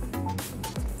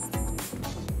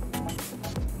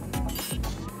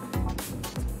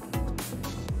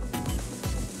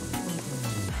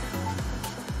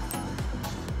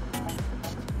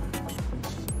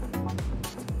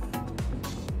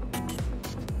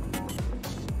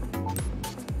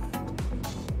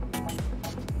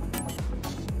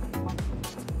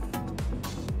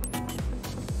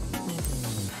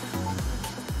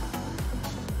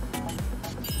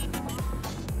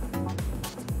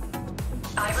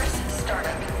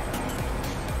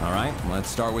 All right, let's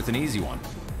start with an easy one.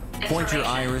 Point your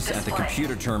Iris at the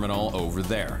computer terminal over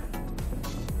there.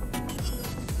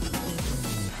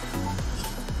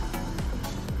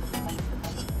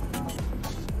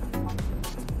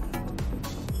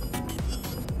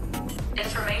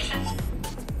 Information?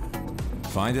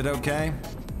 Find it okay?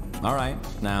 All right,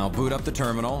 now boot up the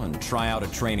terminal and try out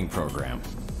a training program.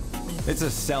 It's a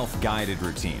self-guided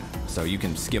routine, so you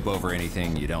can skip over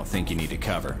anything you don't think you need to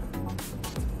cover.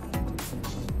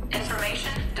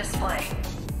 Information display.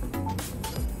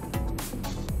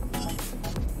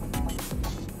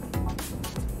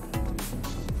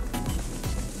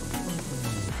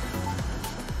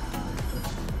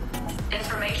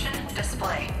 Information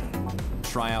display.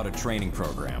 Try out a training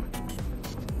program.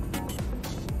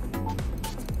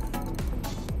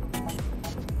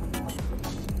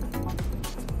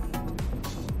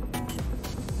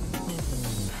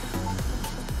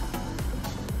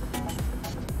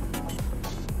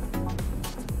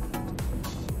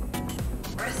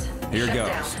 Here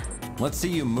goes. Let's see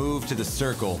you move to the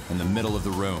circle in the middle of the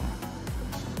room.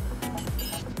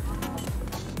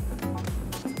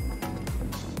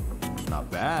 Not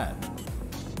bad.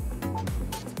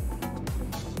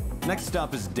 Next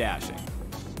up is dashing.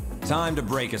 Time to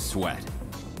break a sweat.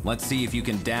 Let's see if you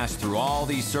can dash through all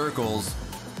these circles.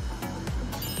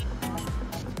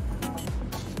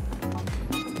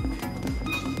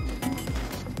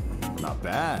 Not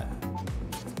bad.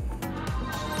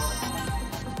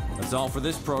 That's all for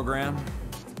this program.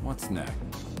 What's next?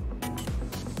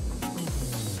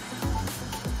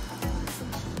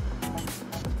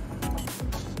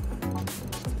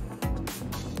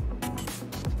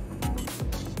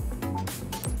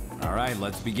 All right,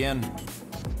 let's begin.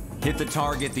 Hit the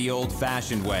target the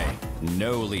old-fashioned way.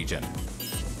 No Legion.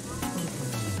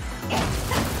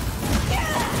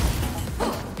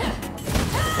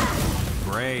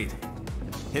 Great.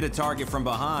 Hit a target from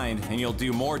behind and you'll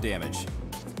do more damage.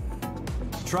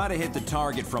 Try to hit the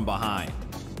target from behind.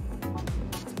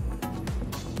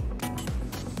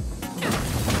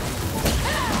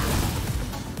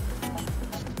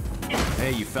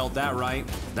 Hey, you felt that right?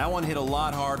 That one hit a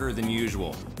lot harder than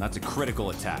usual. That's a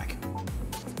critical attack.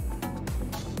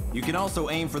 You can also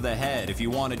aim for the head if you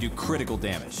want to do critical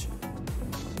damage.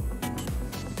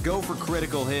 Go for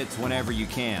critical hits whenever you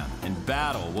can, and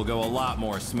battle will go a lot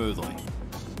more smoothly.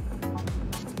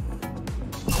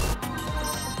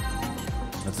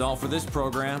 That's all for this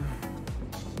program.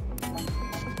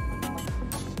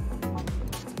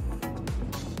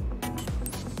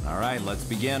 All right, let's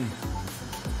begin.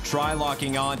 Try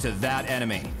locking on to that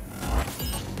enemy.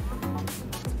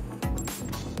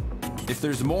 If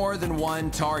there's more than one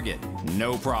target,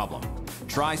 no problem.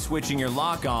 Try switching your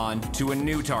lock on to a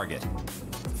new target.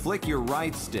 Flick your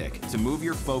right stick to move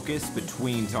your focus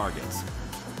between targets.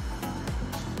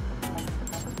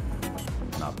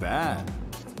 Not bad.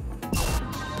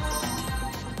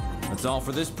 That's all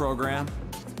for this program.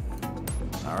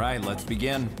 All right, let's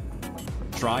begin.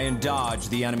 Try and dodge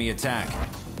the enemy attack.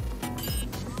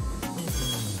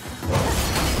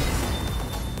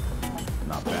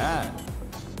 Not bad.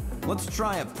 Let's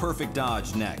try a perfect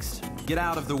dodge next. Get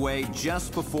out of the way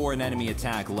just before an enemy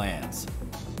attack lands.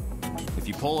 If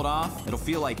you pull it off, it'll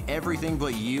feel like everything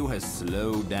but you has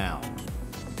slowed down.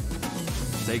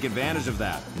 Take advantage of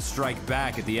that and strike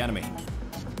back at the enemy.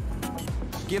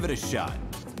 Give it a shot.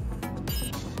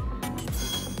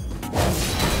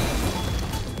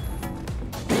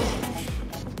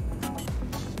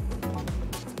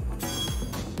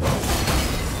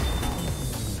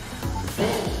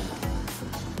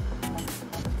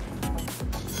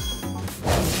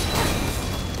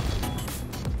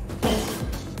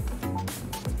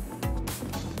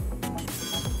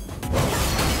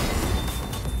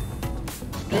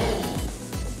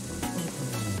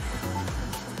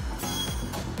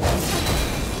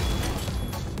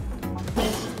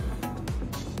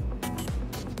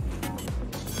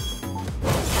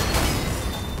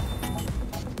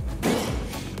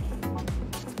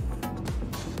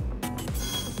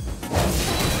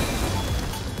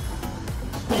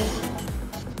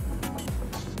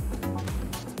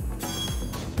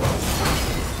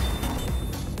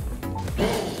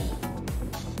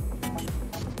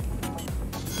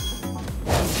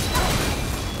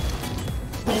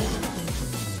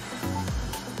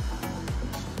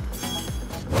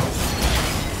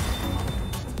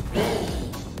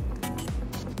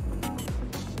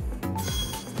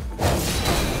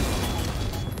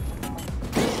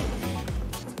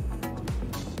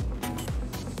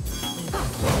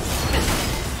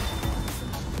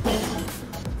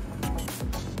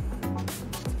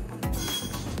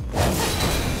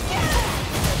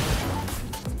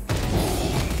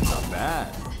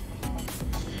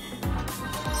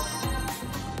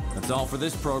 That's all for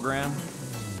this program.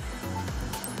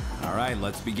 All right,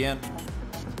 let's begin.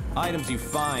 Items you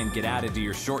find get added to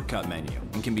your shortcut menu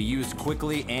and can be used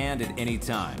quickly and at any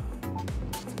time.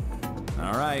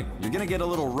 All right, you're gonna get a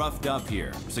little roughed up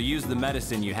here, so use the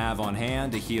medicine you have on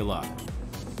hand to heal up.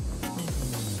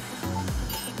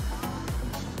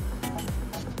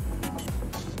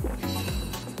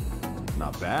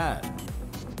 Not bad.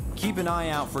 Keep an eye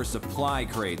out for supply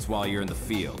crates while you're in the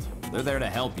field. They're there to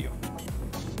help you.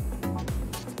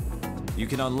 You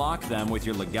can unlock them with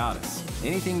your legatus.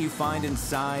 Anything you find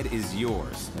inside is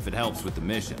yours, if it helps with the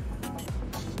mission.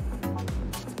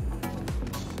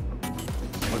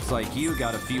 Looks like you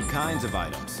got a few kinds of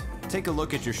items. Take a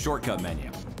look at your shortcut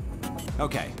menu.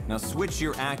 Okay, now switch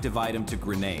your active item to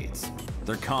grenades.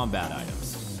 They're combat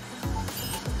items.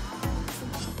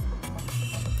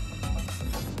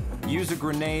 Use a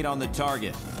grenade on the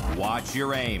target. Watch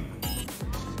your aim.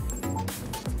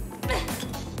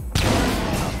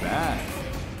 Not bad.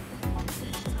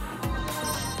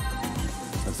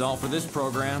 That's all for this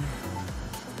program.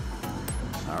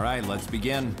 All right, let's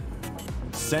begin.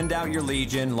 Send out your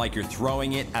Legion like you're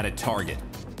throwing it at a target.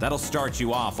 That'll start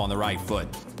you off on the right foot.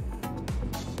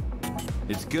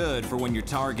 It's good for when your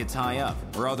target's high up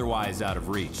or otherwise out of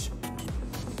reach.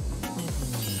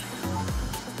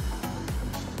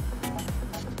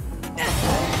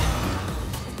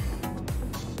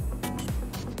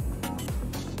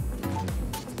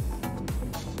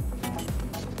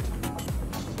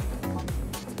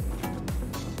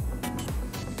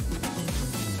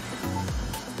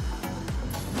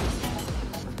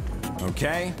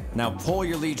 Okay, now pull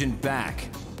your Legion back.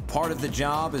 Part of the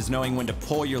job is knowing when to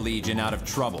pull your Legion out of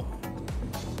trouble.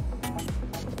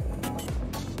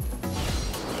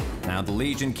 Now the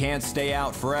Legion can't stay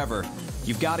out forever.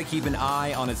 You've got to keep an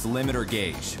eye on its limiter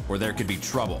gauge, or there could be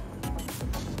trouble.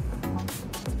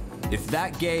 If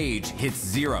that gauge hits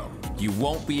 0, you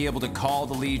won't be able to call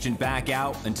the Legion back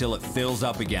out until it fills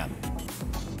up again.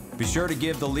 Be sure to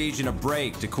give the Legion a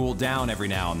break to cool down every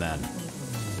now and then.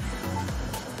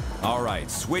 All right,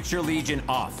 switch your Legion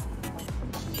off.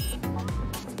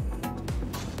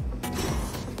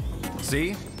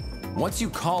 See? Once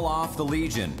you call off the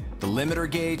Legion, the limiter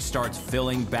gauge starts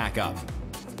filling back up.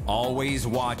 Always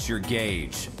watch your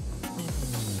gauge.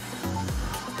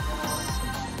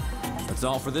 That's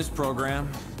all for this program.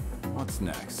 What's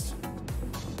next?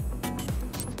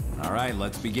 All right,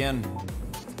 let's begin.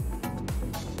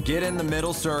 Get in the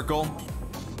middle circle.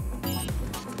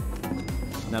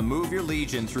 Now move your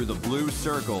Legion through the blue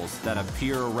circles that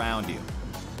appear around you.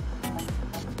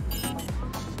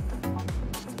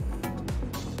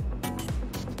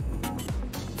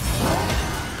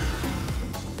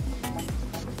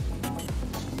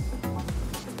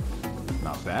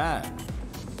 Not bad.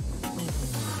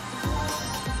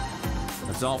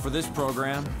 That's all for this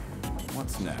program.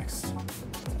 What's next?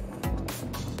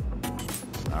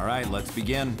 All right, let's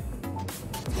begin.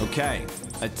 Okay.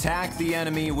 Attack the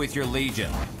enemy with your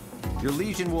Legion. Your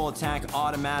Legion will attack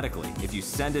automatically if you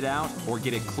send it out or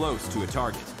get it close to a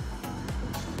target.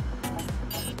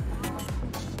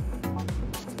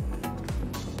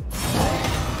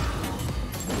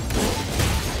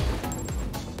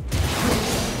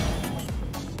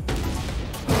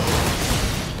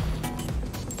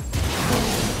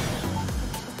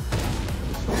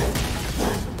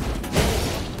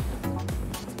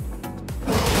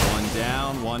 One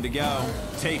down, one to go.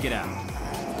 Take it out.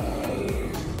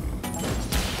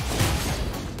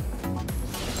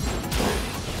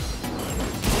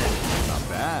 Not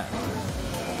bad.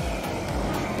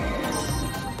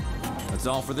 That's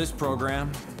all for this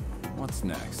program. What's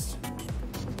next?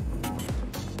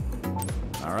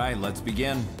 All right, let's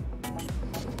begin.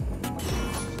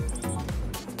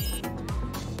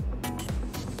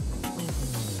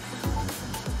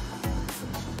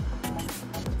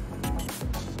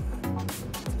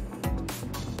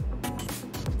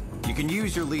 You can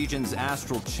use your Legion's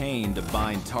Astral chain to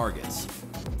bind targets.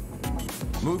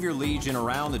 Move your Legion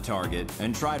around the target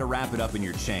and try to wrap it up in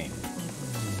your chain.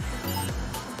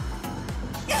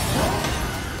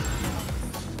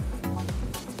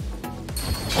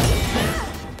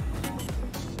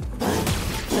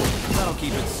 That'll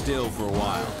keep it still for a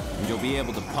while, and you'll be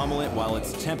able to pummel it while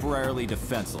it's temporarily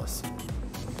defenseless.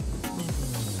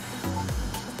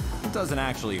 It doesn't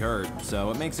actually hurt,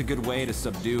 so it makes a good way to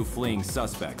subdue fleeing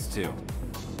suspects, too.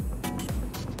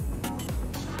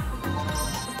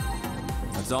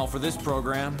 That's all for this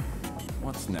program.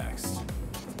 What's next?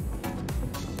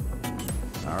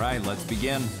 All right, let's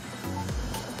begin.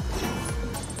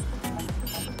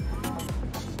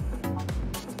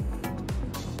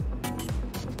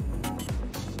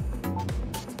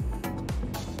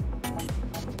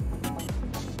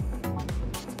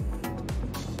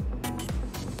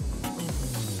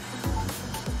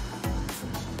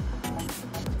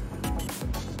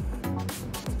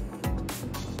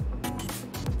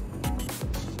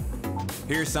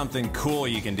 Here's something cool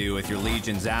you can do with your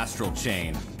Legion's Astral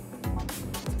chain.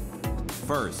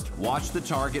 First, watch the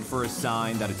target for a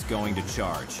sign that it's going to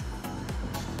charge.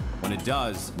 When it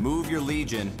does, move your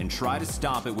Legion and try to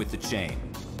stop it with the chain.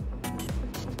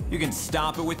 You can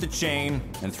stop it with the chain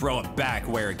and throw it back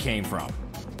where it came from.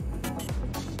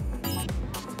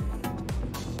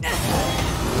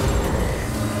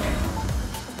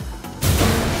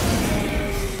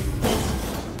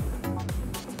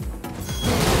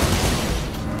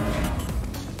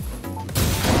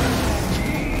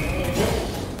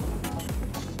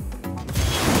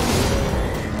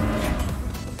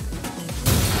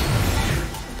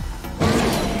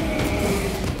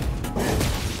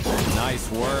 Nice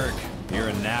work. You're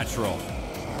a natural.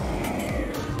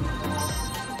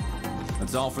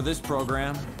 That's all for this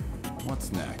program.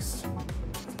 What's next?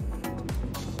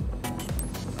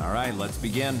 All right, let's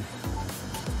begin.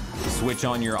 Switch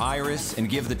on your iris and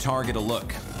give the target a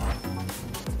look.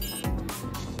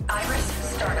 Iris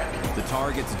startup. If the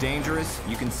target's dangerous,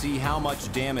 you can see how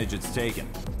much damage it's taken.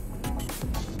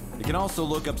 You can also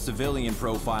look up civilian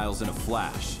profiles in a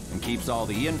flash, and keeps all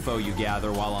the info you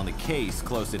gather while on the case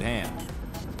close at hand.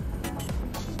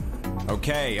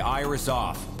 Okay, iris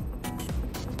off.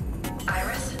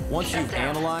 Iris. Once you've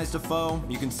down. analyzed a foe,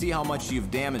 you can see how much you've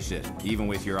damaged it, even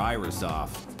with your iris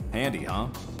off. Handy, huh?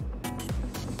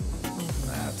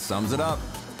 That sums it up.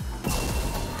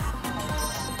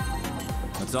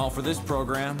 That's all for this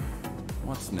program.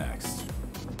 What's next?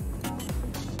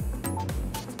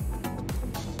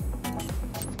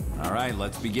 All right,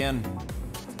 let's begin.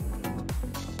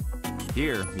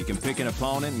 Here, you can pick an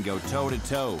opponent and go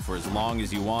toe-to-toe for as long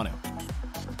as you want to.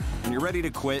 When you're ready to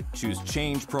quit, choose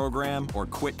Change Program or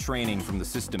Quit Training from the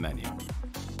system menu.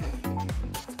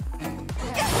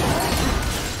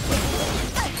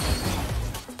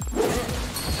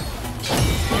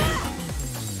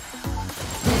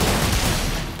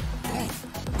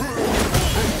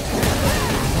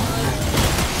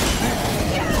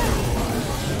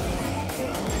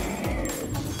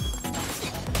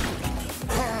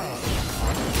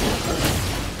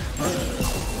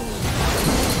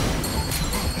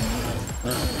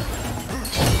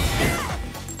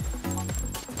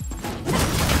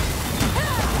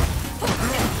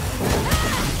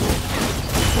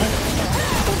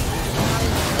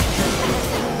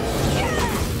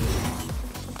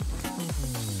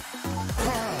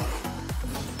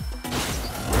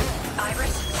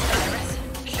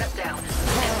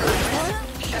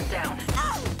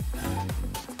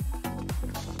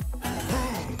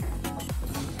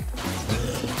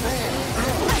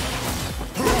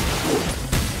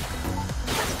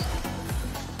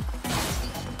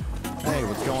 Hey,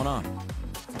 what's going on?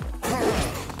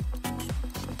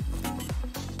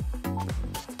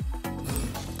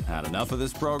 Had enough of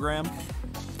this program?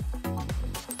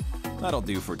 That'll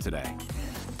do for today.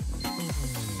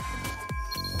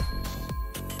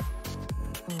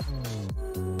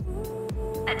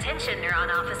 Attention,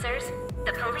 Neuron officers.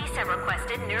 The police have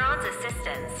requested Neuron's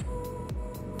assistance.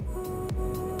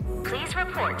 Please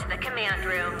report to the command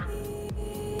room.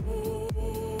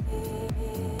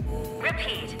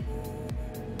 Repeat.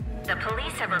 The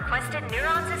police have requested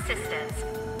Neuron's assistance.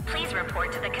 Please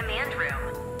report to the command room.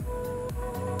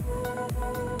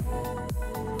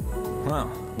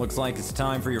 Well, looks like it's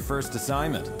time for your first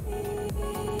assignment.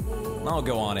 I'll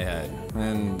go on ahead,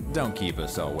 and don't keep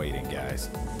us all waiting, guys.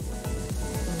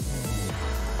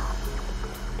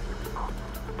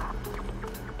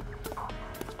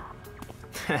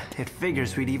 It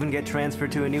figures we'd even get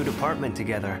transferred to a new department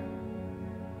together.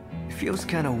 It feels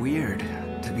kind of weird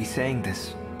to be saying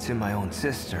this to my own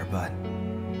sister, but...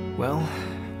 well,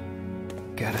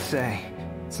 gotta say,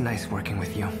 it's nice working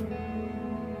with you.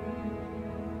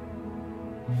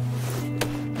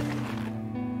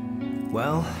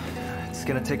 Well, it's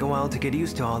gonna take a while to get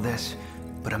used to all this,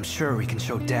 but I'm sure we can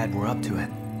show Dad we're up to it.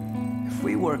 If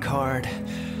we work hard,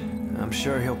 I'm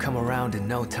sure he'll come around in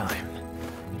no time.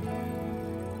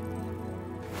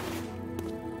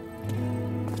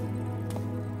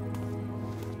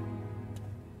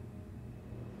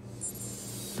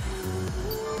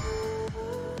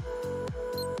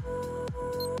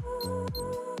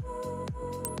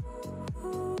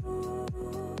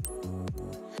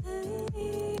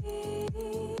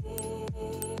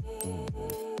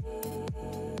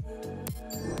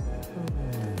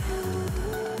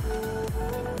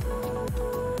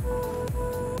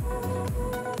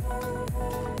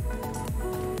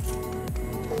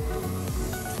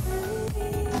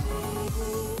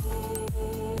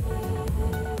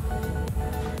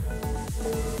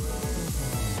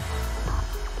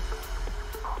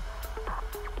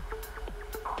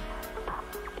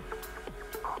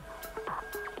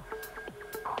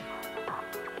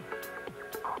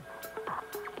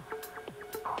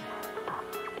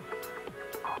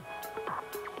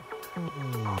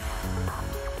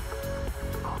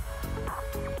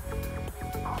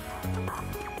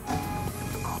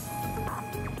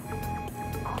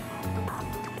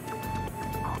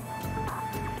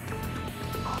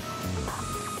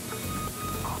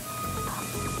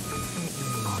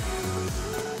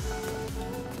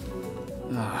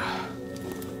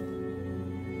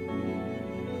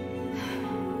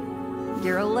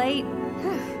 You're late,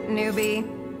 newbie.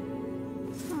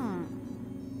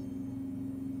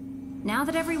 Now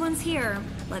that everyone's here,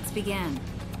 let's begin.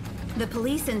 The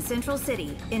police in Central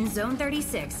City, in Zone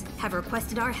 36, have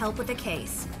requested our help with a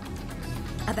case.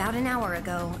 About an hour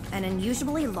ago, an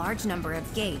unusually large number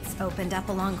of gates opened up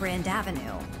along Grand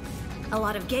Avenue. A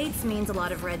lot of gates means a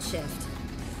lot of redshift.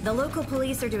 The local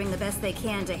police are doing the best they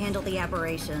can to handle the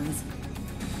aberrations.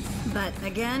 But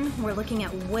again, we're looking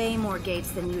at way more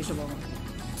gates than usual.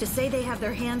 To say they have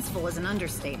their hands full is an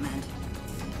understatement.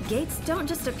 Gates don't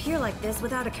just appear like this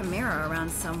without a Chimera around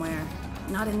somewhere.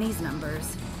 Not in these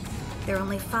numbers. There are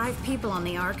only 5 people on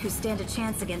the Ark who stand a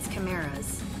chance against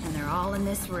Chimeras, and they're all in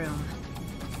this room.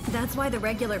 That's why the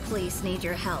regular police need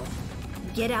your help.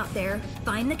 Get out there,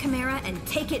 find the Chimera, and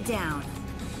take it down.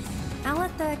 I'll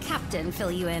let the captain fill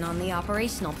you in on the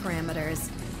operational parameters.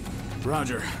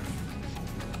 Roger.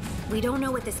 We don't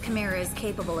know what this Chimera is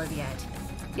capable of yet.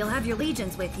 You'll have your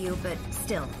legions with you, but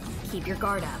still, keep your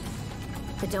guard up.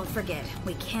 But don't forget,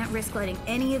 we can't risk letting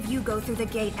any of you go through the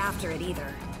gate after it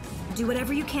either. Do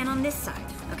whatever you can on this side,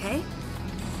 okay?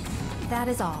 That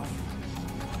is all.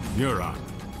 Neuron,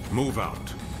 move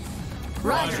out.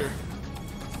 Roger.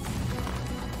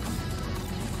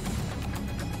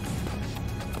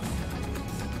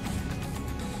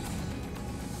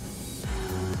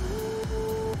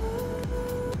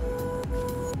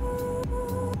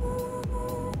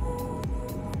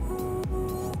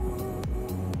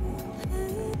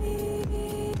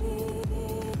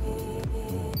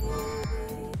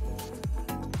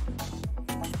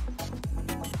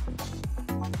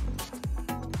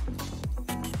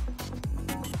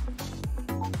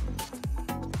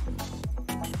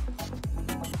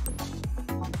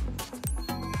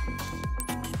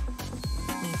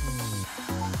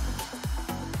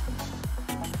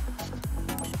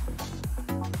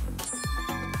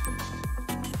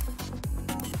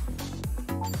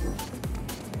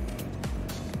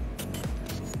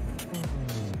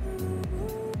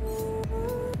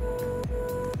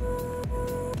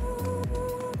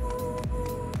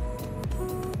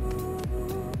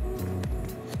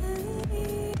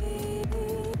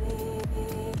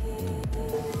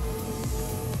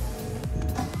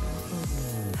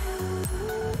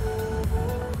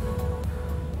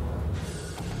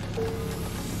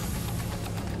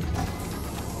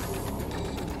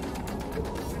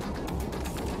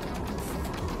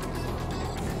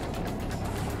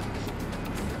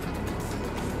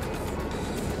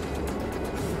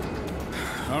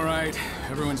 All right,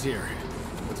 everyone's here.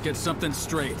 Let's get something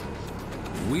straight.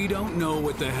 We don't know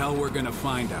what the hell we're gonna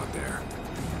find out there.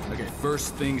 Okay,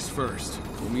 first things first.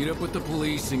 We'll meet up with the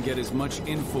police and get as much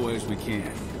info as we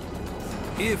can.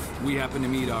 If we happen to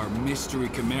meet our mystery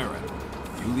Chimera,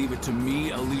 you leave it to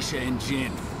me, Alicia, and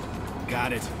Jin.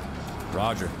 Got it?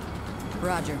 Roger.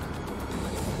 Roger.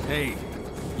 Hey,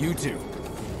 you two.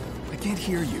 I can't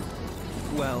hear you.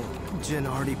 Well, Jin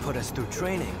already put us through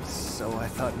training, so I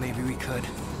thought maybe we could.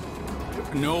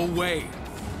 No way!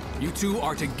 You two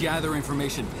are to gather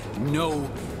information. No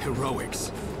heroics.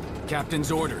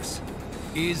 Captain's orders.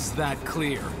 Is that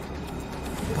clear?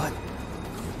 But...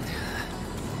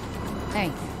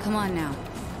 Hey, come on now.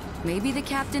 Maybe the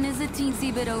captain is a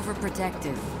teensy bit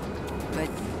overprotective. But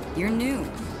you're new.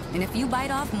 And if you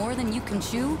bite off more than you can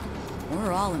chew,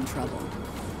 we're all in trouble.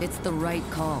 It's the right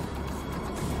call.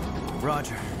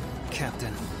 Roger,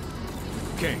 Captain.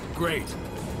 Okay, great.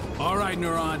 All right,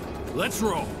 Neuron, let's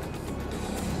roll.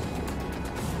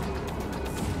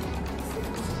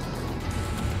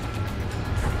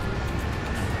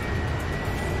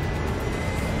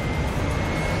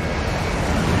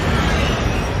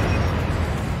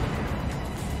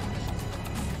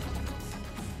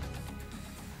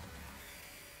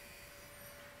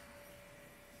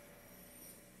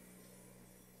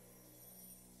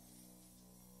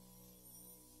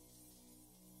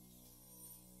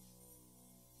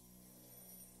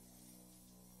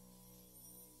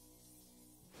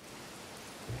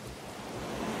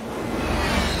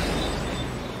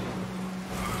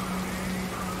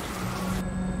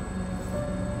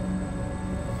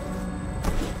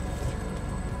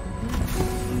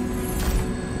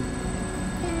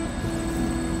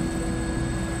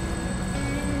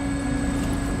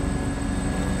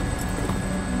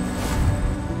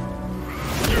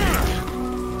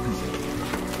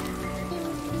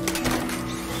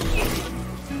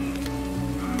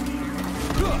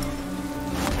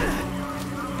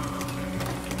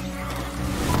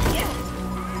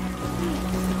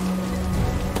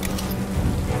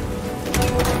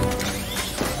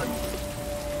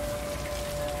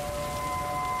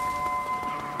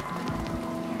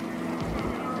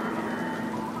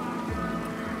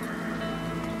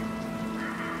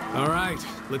 All right,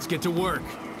 let's get to work.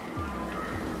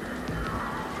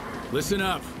 Listen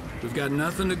up. We've got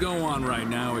nothing to go on right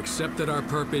now except that our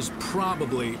perp is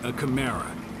probably a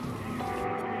Chimera.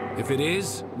 If it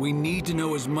is, we need to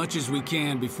know as much as we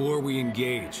can before we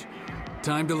engage.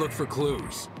 Time to look for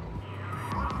clues.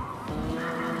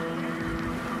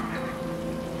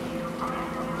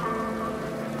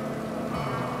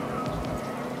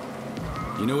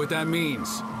 You know what that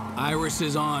means. Iris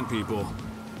is on, people.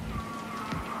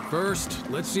 First,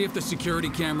 let's see if the security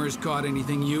cameras caught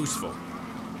anything useful.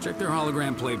 Check their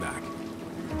hologram playback.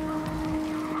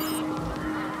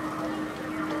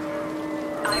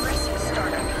 Iris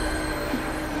startup.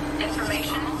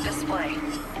 Information display.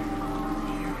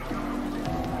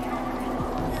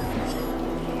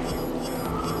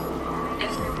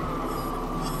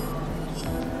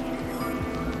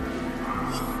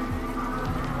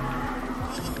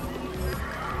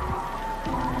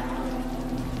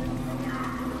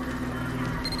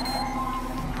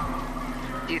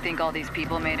 Do you think all these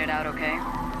people made it out okay?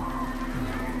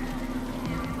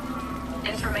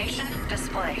 Information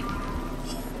display.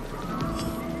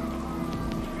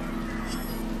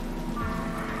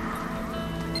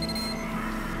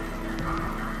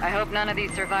 I hope none of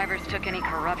these survivors took any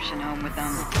corruption home with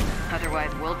them.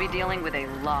 Otherwise, we'll be dealing with a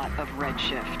lot of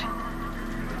redshift.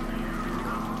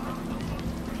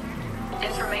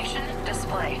 Information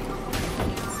display.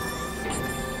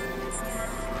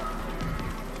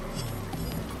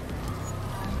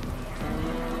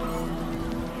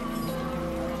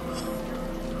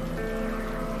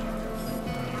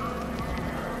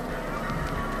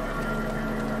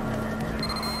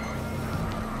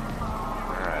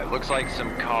 Looks like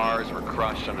some cars were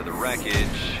crushed under the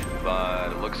wreckage,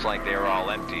 but it looks like they were all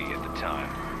empty at the time.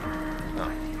 Huh.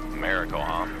 Miracle,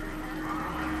 huh?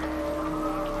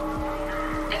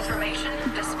 Information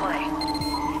display.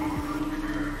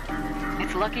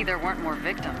 It's lucky there weren't more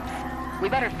victims. We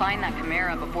better find that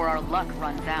Chimera before our luck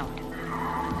runs out.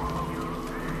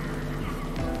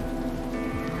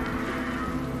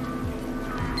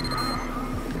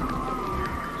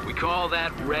 We call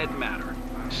that red matter.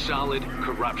 Solid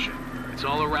corruption. It's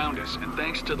all around us, and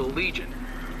thanks to the Legion,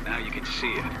 now you can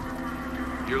see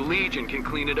it. Your Legion can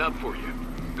clean it up for you.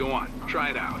 Go on, try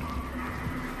it out.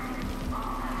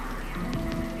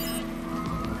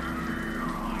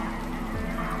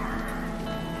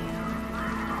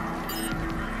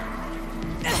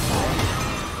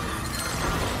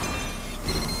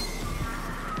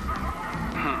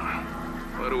 Huh.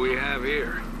 What do we have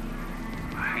here?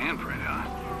 A handprint, huh?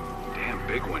 Damn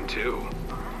big one, too.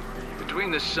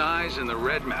 Between the size and the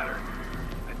red matter,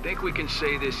 I think we can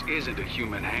say this isn't a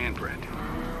human handprint.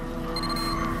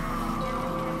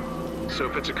 So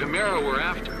if it's a Chimera we're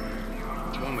after,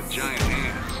 it's one with giant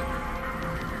hands.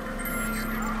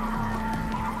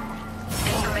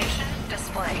 Information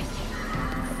display.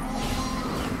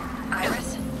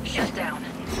 Iris shut down.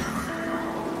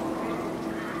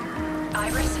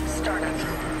 Iris startup.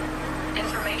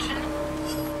 Information.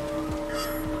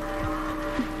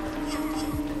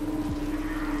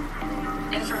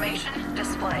 Information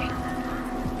display.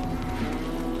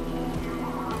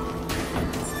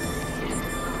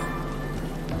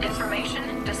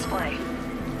 Information display.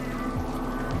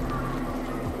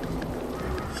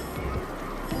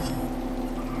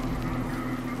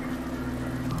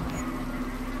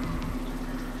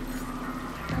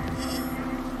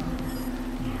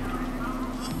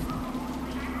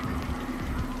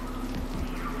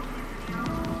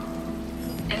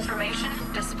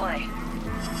 Information display.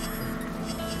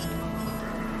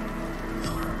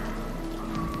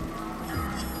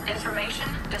 Information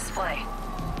display.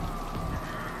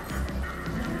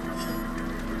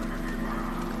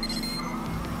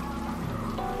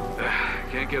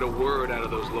 Can't get a word out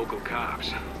of those local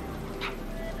cops.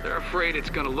 They're afraid it's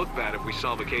gonna look bad if we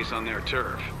solve a case on their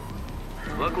turf.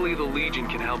 Luckily, the Legion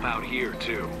can help out here,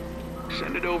 too.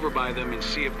 Send it over by them and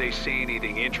see if they say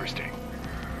anything interesting.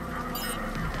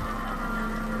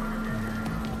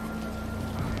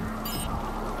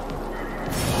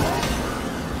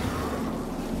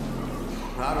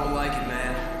 I don't like it,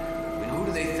 man. I mean, who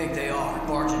do they think they are,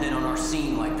 barging in on our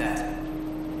scene like that?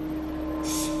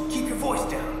 Shh, keep your voice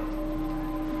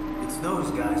down. It's those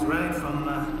guys, right? From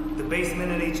the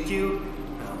basement at HQ?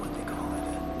 What they call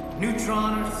it?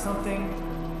 Neutron or something?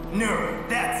 Neuron,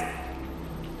 that's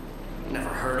it. Never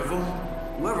heard of them.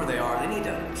 Whoever they are, they need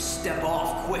to step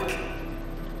off quick.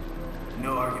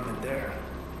 No argument there.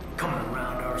 Coming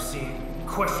around our scene,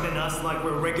 questioning us like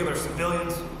we're regular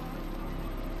civilians.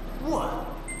 What?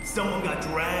 Someone got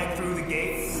dragged through the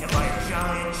gate and by a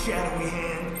giant, shadowy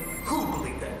hand? Who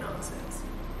believed that nonsense?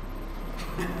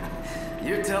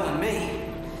 You're telling me.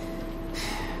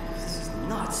 This is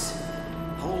nuts.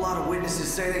 A whole lot of witnesses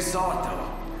say they saw it, though.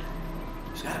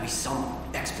 There's gotta be some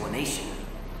explanation.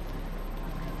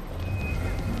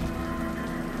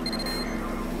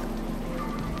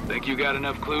 Think you got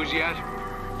enough clues yet?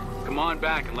 Come on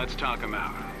back and let's talk them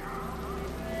out.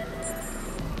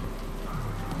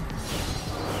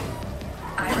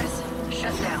 Iris,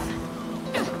 shut down.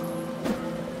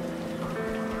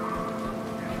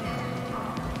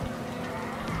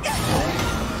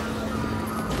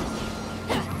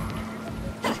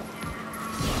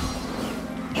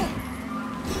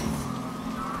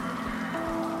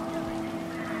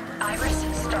 Iris,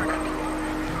 startup.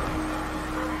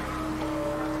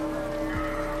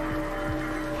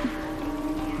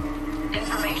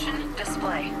 Information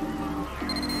display.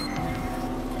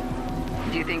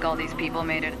 Do you think all these people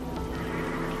made it?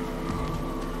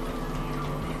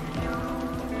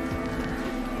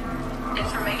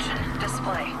 Information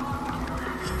display.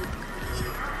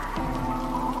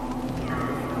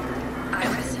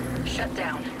 Iris, shut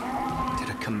down. Did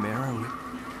a Chimera...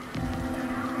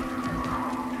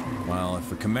 Well, if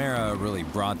the Chimera really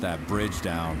brought that bridge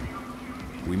down,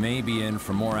 we may be in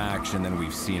for more action than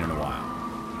we've seen in a while.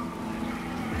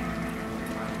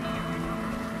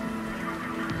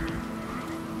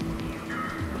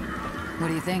 What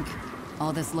do you think?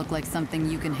 All this look like something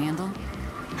you can handle?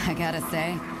 I gotta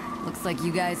say, looks like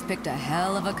you guys picked a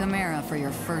hell of a Chimera for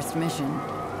your first mission.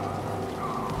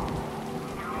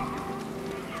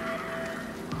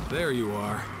 There you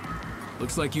are.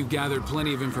 Looks like you gathered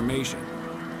plenty of information.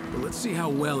 But let's see how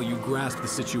well you grasp the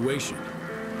situation.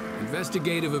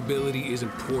 Investigative ability is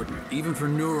important, even for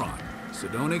Neuron, so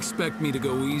don't expect me to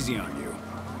go easy on you.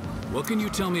 What can you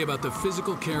tell me about the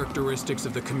physical characteristics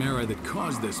of the Chimera that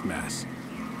caused this mess?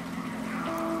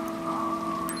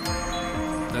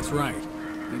 That's right.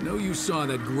 I know you saw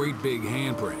that great big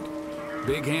handprint.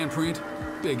 Big handprint,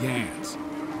 big hands.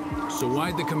 So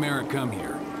why'd the Chimera come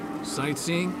here?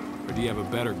 Sightseeing, or do you have a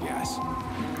better guess?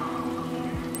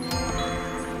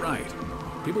 Right.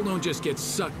 People don't just get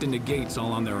sucked into gates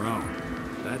all on their own.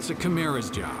 That's a Chimera's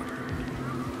job.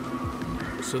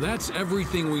 So that's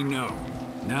everything we know.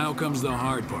 Now comes the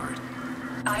hard part.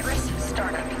 Iris,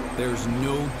 startup. There's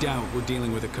no doubt we're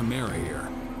dealing with a Chimera here.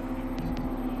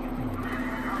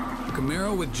 A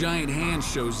Chimera with giant hands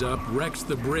shows up, wrecks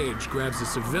the bridge, grabs a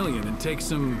civilian, and takes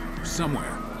him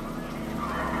somewhere.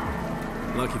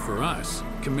 Lucky for us,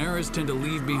 Chimeras tend to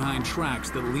leave behind tracks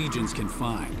that Legions can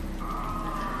find.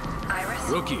 Iris,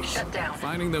 Rookies, shut down.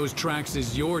 finding those tracks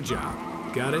is your job.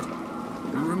 Got it?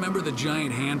 You remember the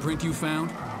giant handprint you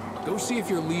found? Go see if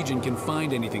your Legion can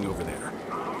find anything over there.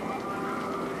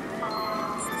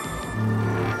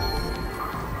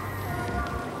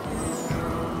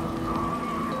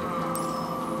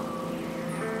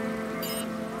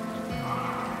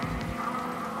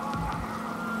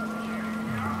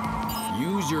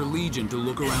 Use your Legion to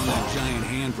look around that giant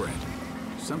handprint.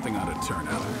 Something ought to turn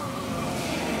up.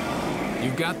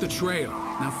 You've got the trail.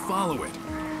 Now follow it.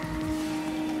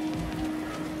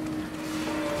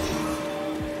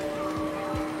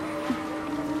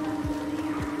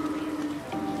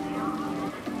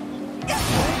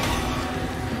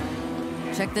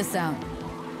 Check this out.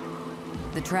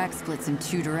 The track splits in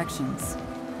two directions.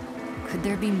 Could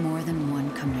there be more than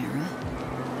one Chimera?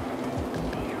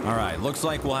 All right, looks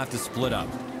like we'll have to split up.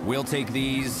 We'll take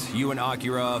these, you and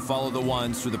Akira follow the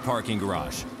ones through the parking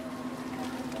garage.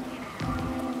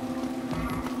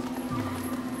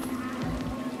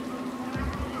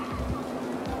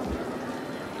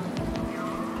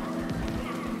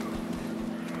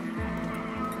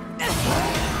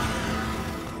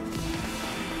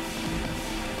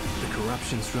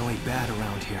 Corruption's really bad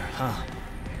around here, huh?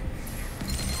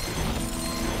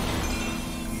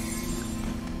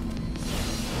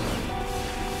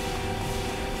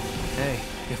 Hey,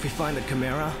 if we find the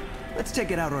Chimera, let's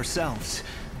take it out ourselves.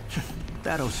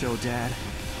 That'll show Dad.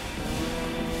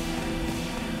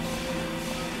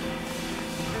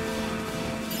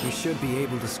 We should be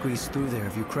able to squeeze through there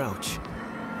if you crouch.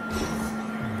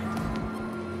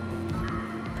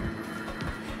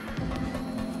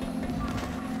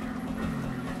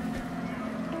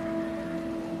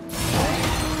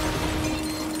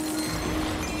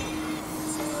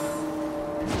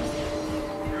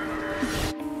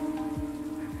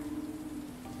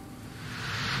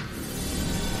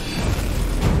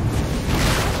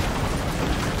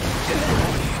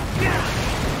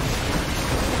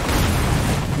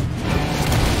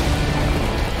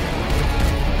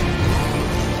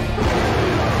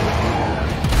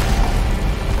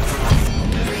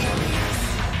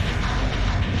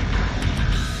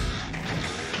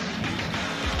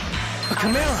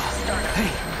 Chimera!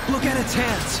 Hey, look at its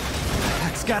hands!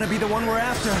 That's gotta be the one we're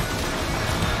after.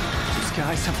 These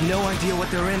guys have no idea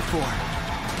what they're in for.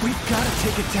 We've gotta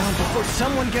take it down before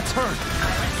someone gets hurt.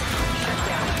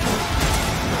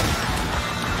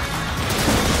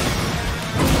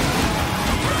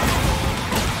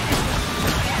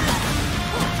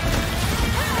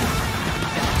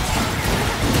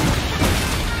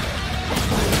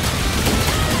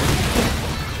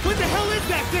 What the hell is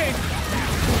that thing?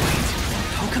 Wait,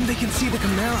 how come they can see the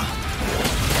Chimera?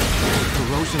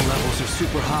 Corrosion levels are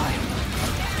super high.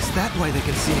 Is that why they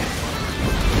can see it?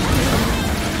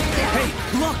 Hey,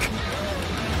 look!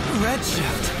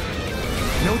 Redshift!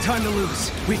 No time to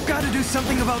lose. We've got to do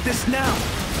something about this now!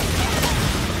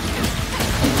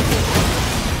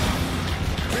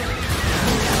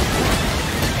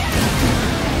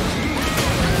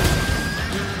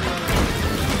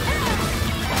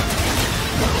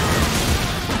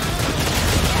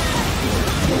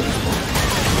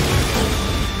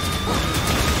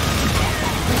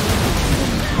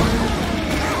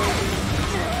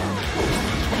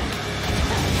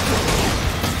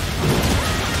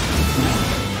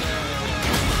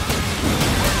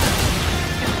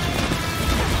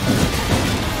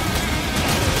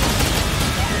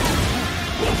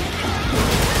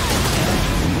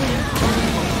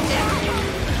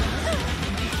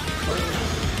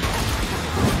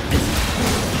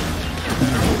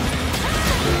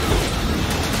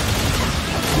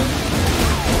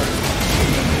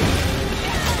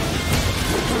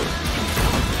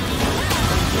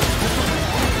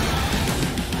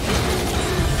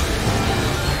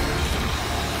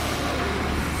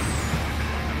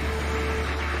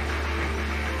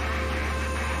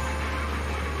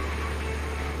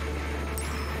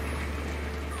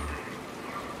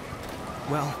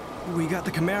 Well, we got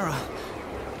the Chimera,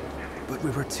 but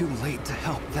we were too late to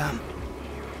help them.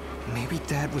 Maybe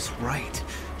Dad was right.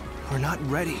 We're not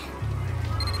ready.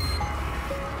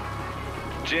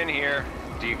 Jin here.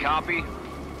 Do you copy?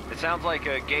 It sounds like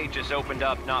a gate just opened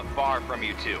up not far from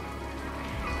you two.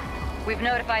 We've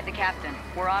notified the captain.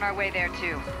 We're on our way there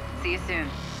too. See you soon.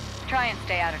 Try and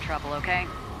stay out of trouble, okay?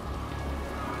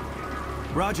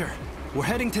 Roger. We're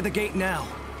heading to the gate now.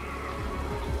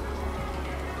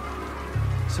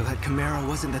 So that Chimera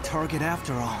wasn't the target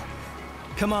after all.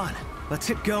 Come on, let's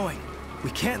get going.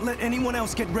 We can't let anyone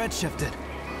else get redshifted.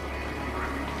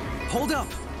 Hold up!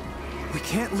 We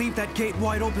can't leave that gate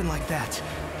wide open like that.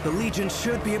 The Legion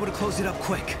should be able to close it up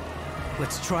quick.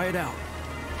 Let's try it out.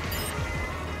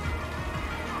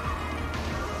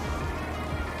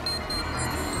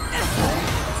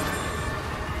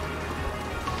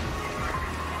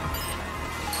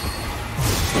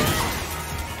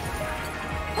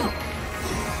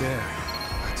 There.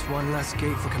 That's one less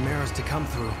gate for Chimeras to come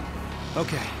through.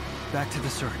 Okay, back to the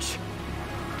search.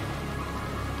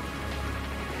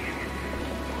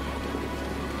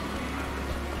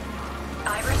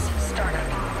 Iris, startup.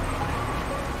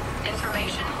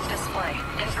 Information display.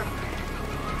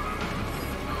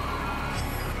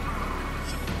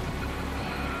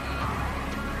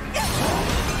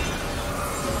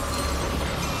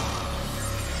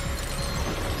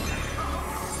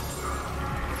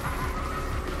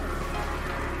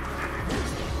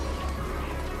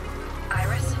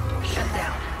 Iris, shut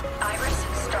down. Iris,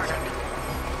 startup.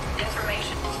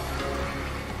 Information.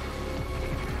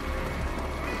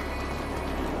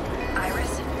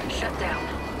 Iris, shut down.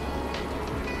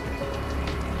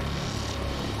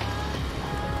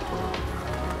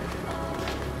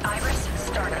 Iris,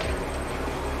 startup.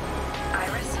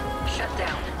 Iris, shut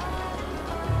down.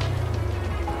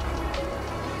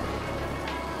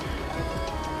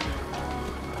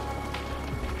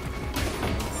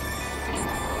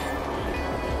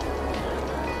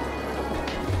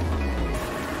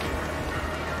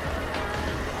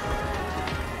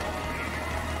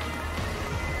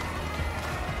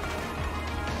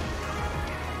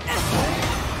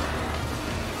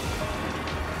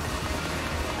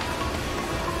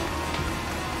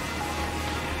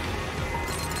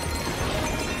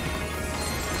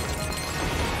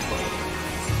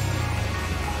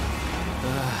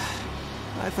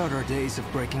 I thought our days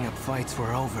of breaking up fights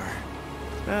were over.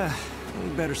 We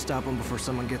better stop them before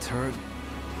someone gets hurt.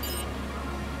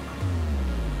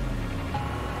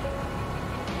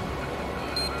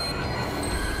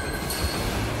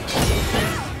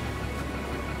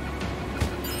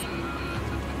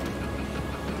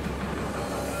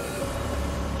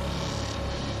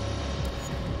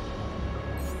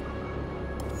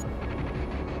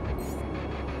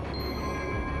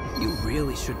 You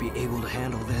really should be able to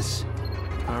handle this.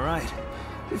 All right,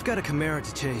 we've got a Chimera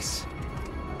to chase.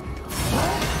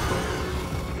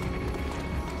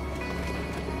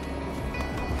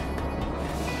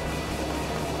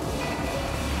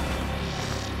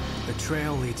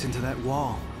 trail leads into that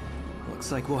wall.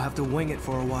 Looks like we'll have to wing it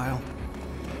for a while.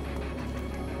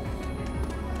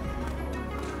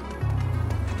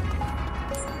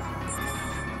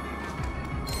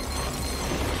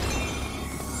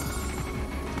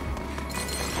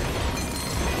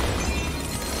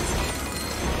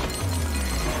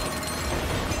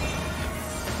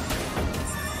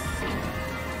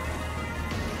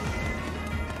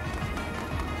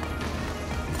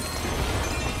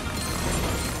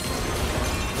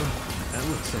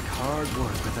 Looks like hard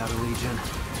work without a Legion.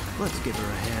 Let's give her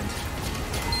a hand.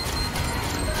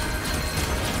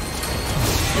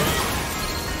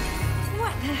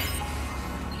 What?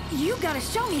 You gotta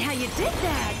show me how you did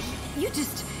that. You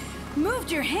just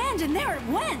moved your hand and there it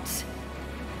went.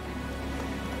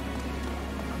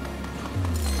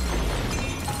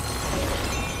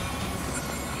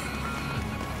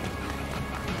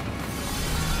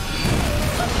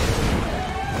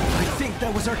 I think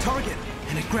that was our target.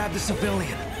 And it grabbed the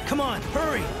civilian. Come on,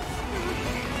 hurry!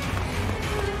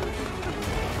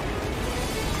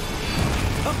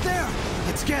 Up there!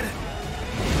 Let's get it!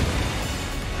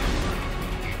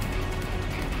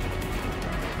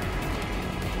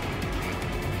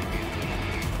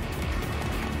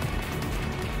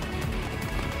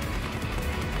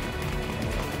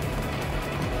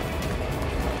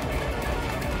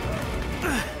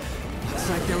 Looks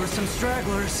like there were some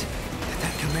stragglers. Did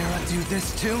that Chimera do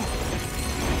this too?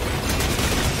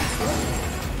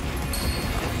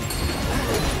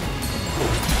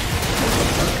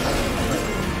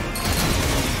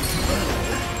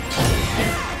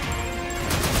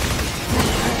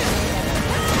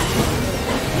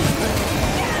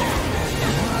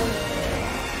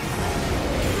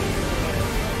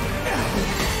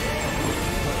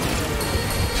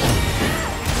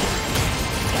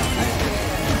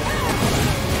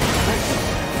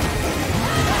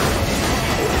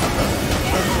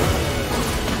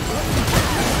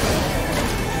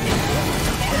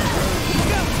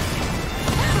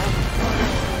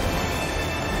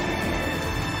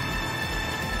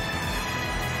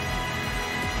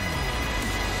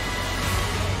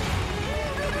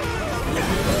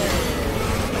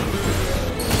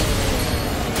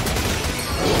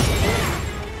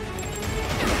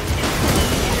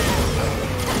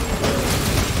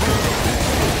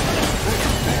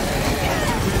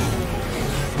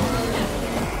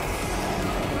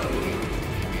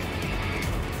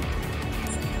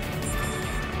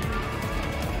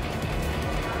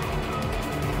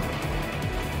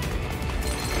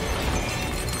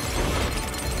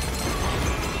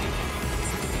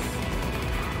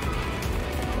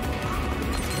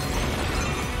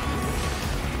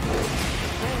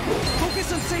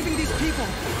 Focus on saving these people.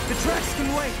 The tracks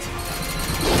can wait.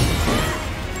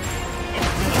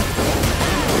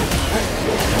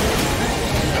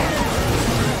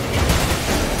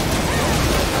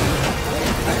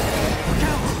 Look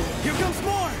out! Here comes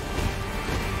more!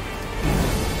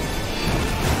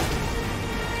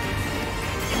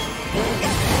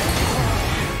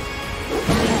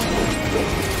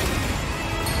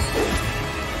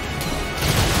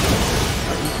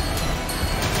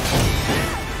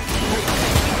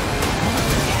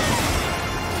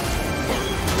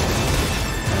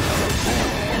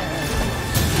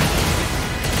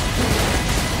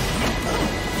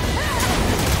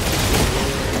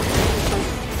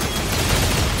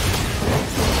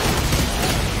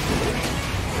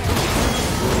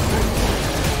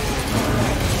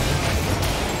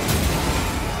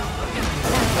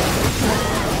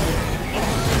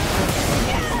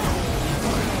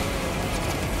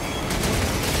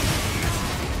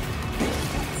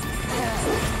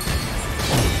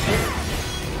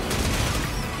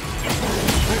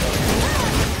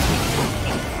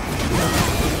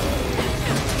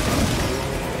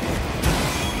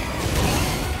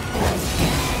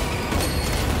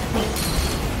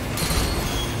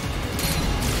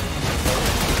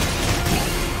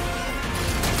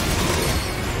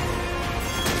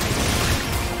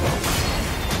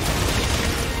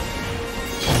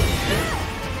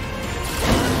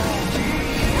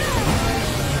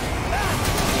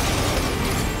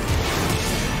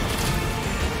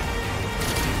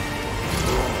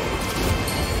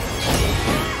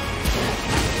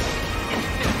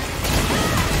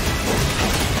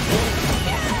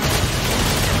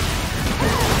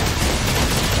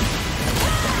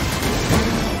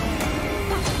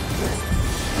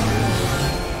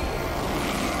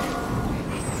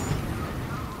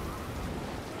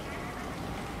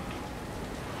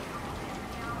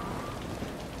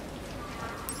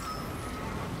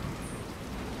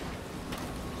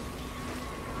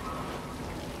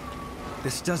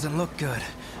 This doesn't look good.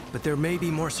 but there may be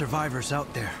more survivors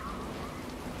out there.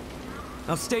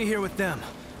 I'll stay here with them.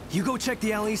 You go check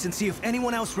the alleys and see if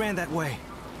anyone else ran that way.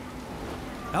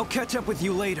 I'll catch up with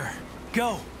you later.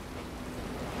 Go!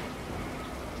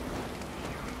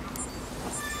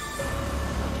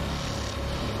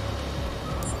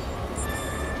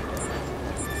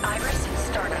 Iris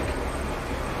startup.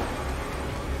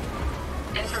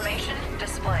 Information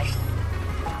display.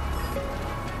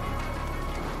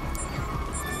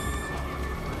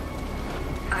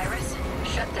 Iris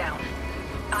shut down.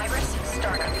 Iris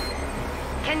startup.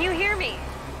 Can you hear me?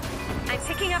 I'm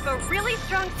picking up a really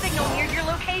strong signal near your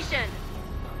location.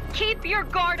 Keep your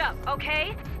guard up,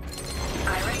 okay?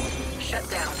 Iris shut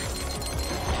down.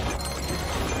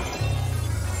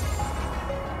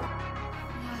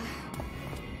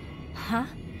 Huh?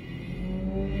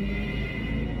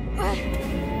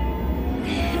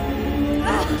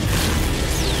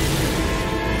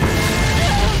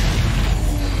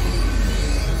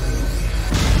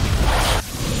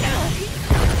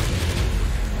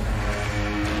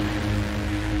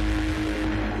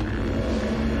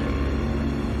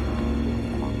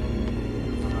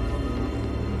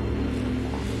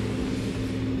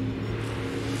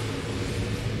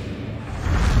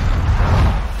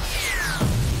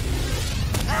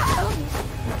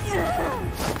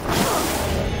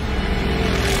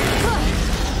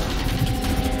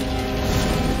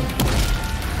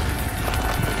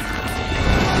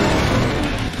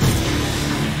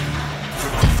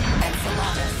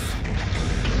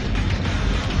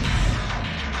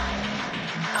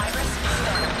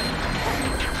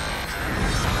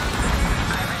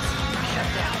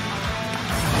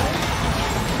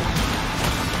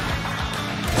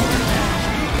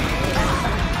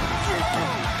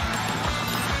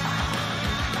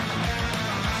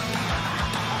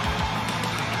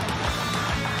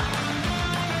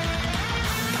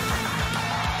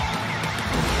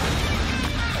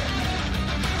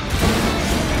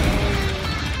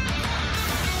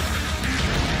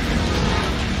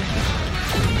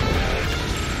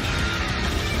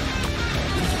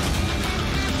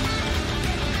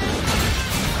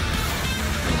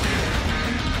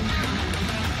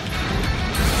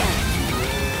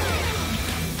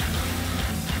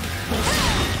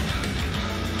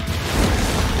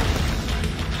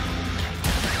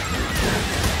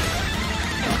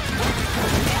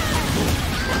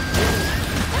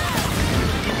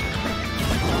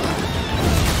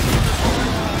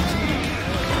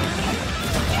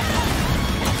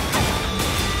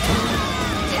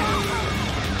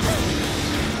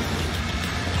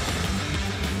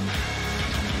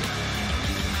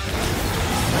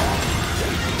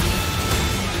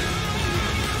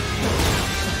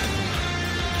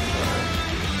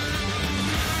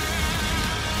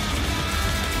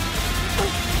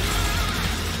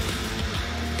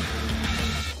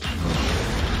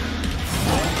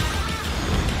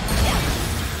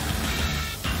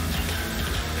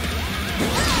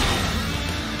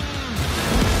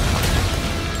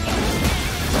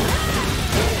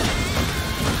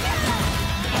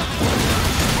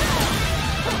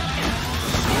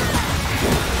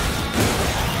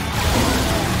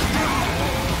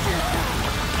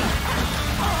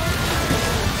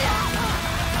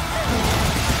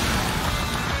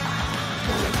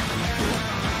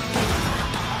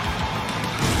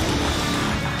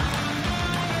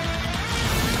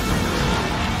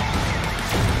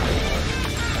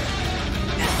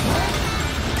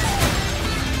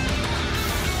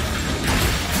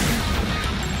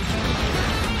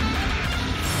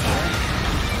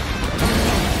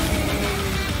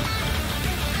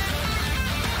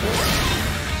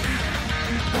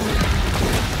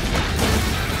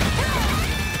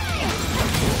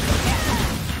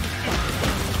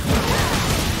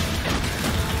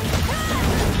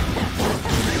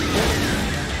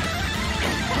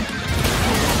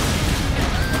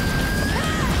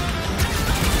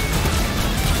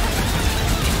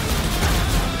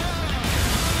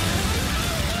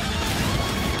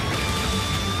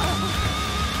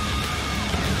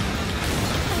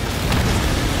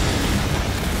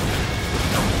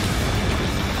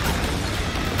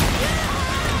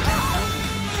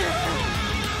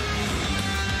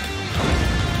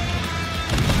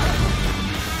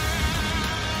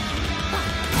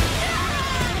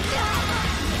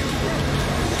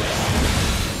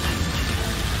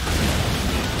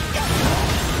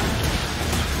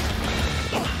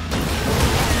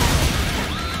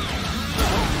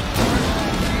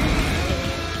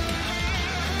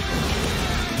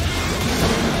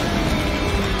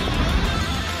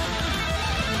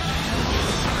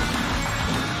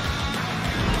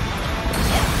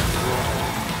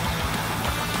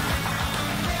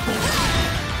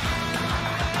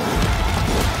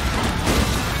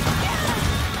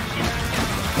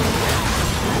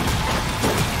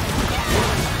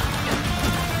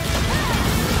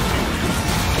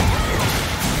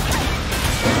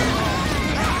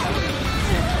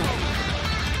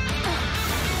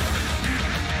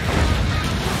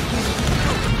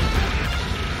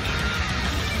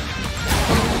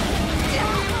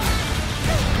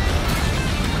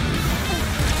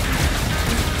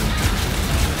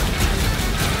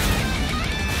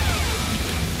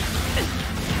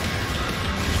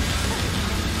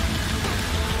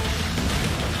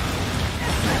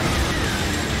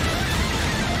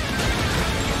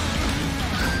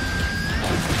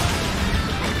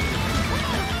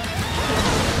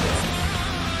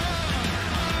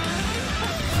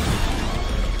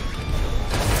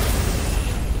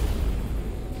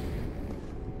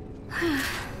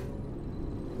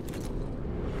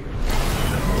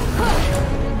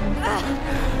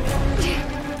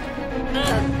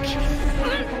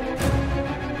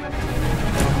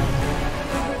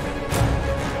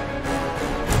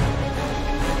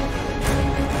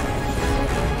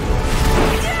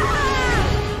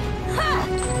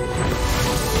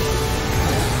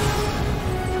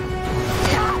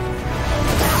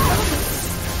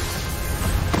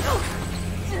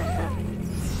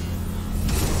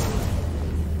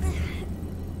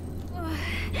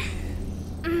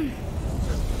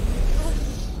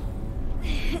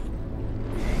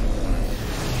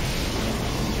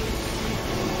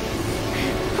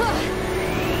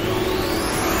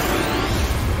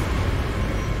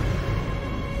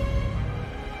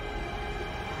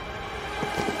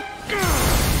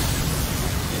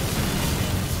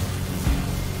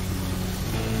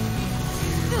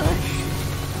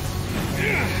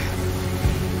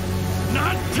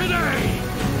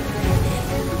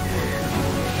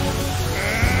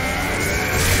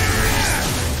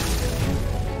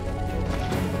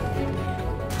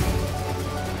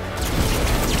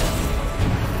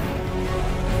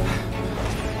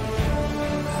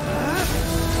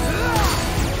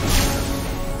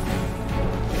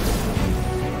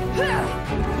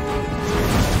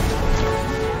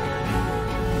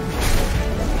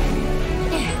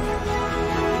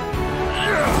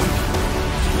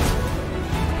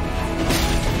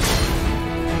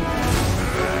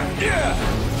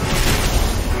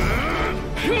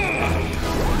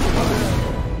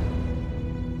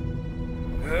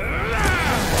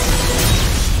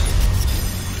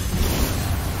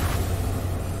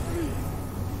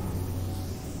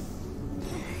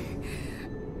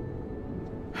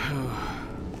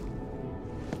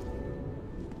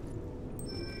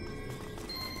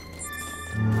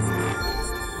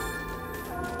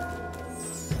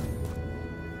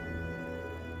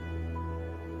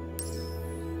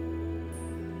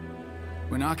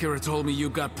 When Akira told me you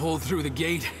got pulled through the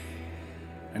gate,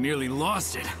 I nearly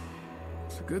lost it.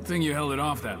 It's a good thing you held it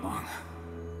off that long.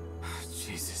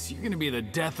 Jesus, you're gonna be the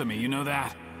death of me, you know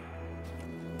that?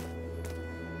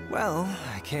 Well,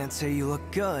 I can't say you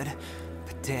look good,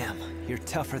 but damn, you're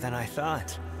tougher than I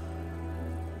thought.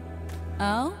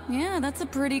 Oh, yeah, that's a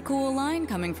pretty cool line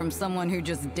coming from someone who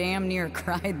just damn near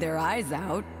cried their eyes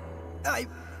out.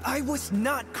 I was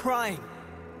not crying!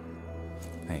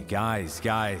 Hey, guys.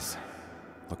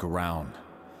 Look around.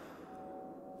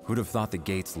 Who'd have thought the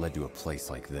gates led to a place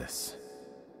like this?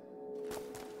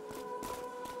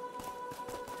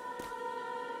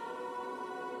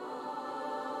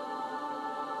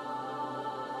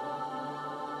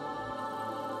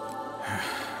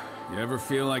 You ever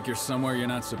feel like you're somewhere you're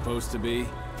not supposed to be?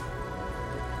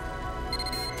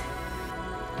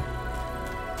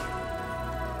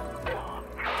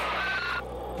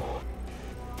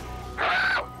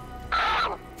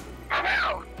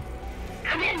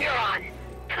 Come in, Neuron.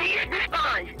 Please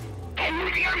respond. Can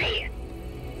you hear me?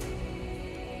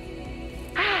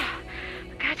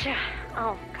 Gotcha.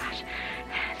 Oh, gosh.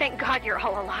 Thank God you're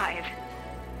all alive.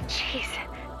 Jeez,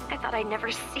 I thought I'd never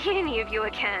see any of you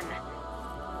again.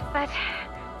 But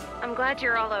I'm glad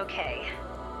you're all okay.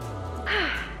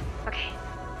 Okay,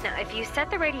 now if you set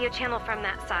the radio channel from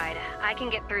that side, I can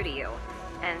get through to you.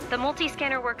 And the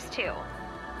multi-scanner works too.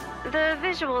 The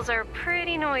visuals are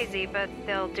pretty noisy, but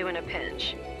they'll do in a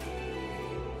pinch.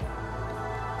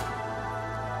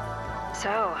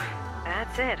 So,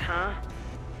 that's it, huh?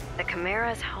 The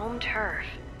Chimera's home turf.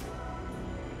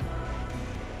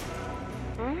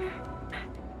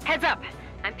 Heads up!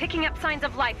 I'm picking up signs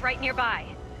of life right nearby.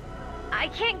 I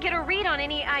can't get a read on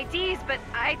any IDs, but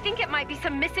I think it might be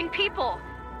some missing people.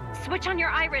 Switch on your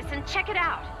iris and check it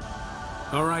out.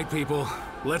 All right, people,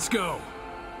 let's go.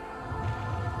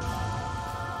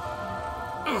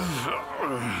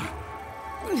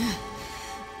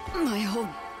 My whole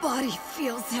body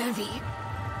feels heavy.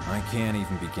 I can't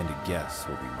even begin to guess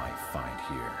what we might find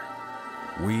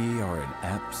here. We are in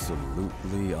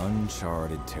absolutely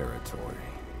uncharted territory.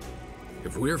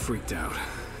 If we're freaked out,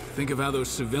 think of how those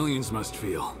civilians must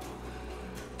feel.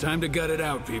 Time to gut it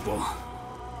out, people.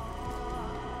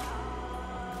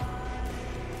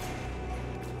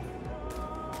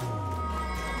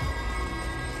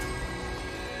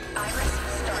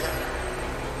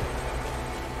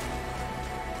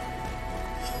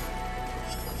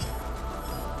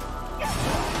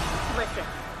 Listen,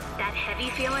 that heavy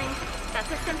feeling,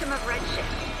 that's a symptom of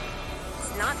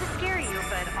redshift. Not to scare you,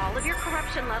 but all of your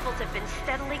corruption levels have been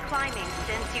steadily climbing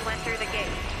since you went through the gate.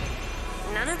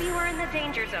 None of you are in the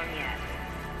danger zone yet.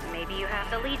 Maybe you have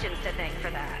the Legions to thank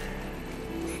for that.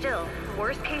 Still,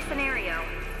 worst case scenario,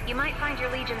 you might find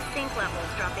your Legion sync levels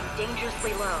dropping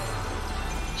dangerously low.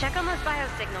 Check on those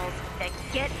biosignals and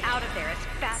get out of there as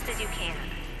fast as you can.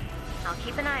 I'll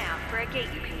keep an eye out for a gate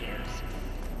you can use.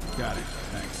 Got it.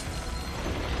 Thanks.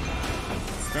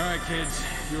 All right, kids.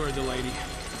 You heard the lady.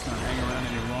 Let's not hang around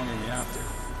any longer than we have to.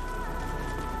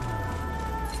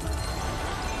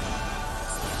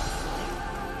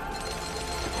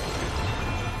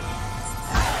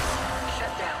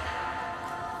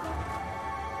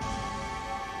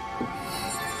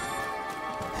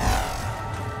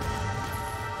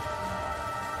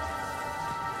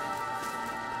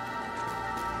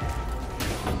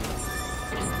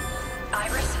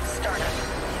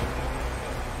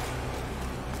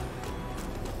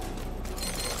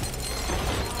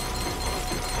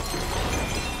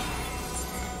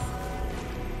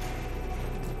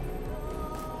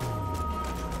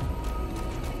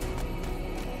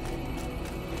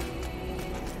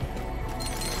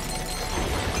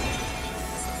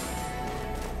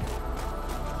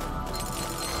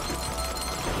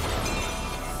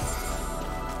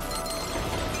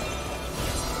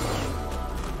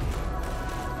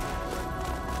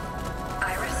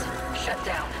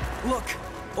 Look!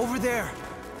 Over there!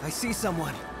 I see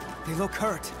someone. They look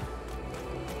hurt.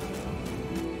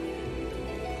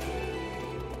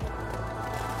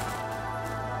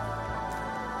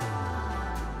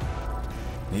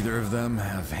 Neither of them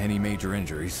have any major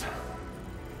injuries.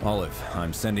 Olive,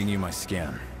 I'm sending you my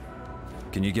scan.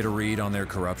 Can you get a read on their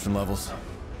corruption levels?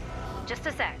 Just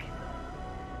a sec.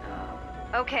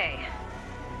 Okay.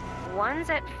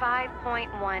 One's at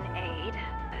 5.18.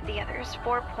 The other's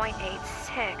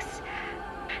 4.86.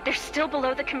 They're still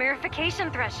below the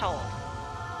chimerification threshold.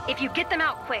 If you get them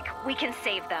out quick, we can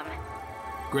save them.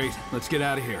 Great, let's get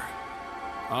out of here.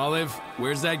 Olive,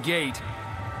 where's that gate?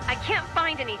 I can't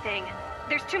find anything.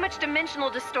 There's too much dimensional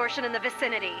distortion in the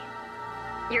vicinity.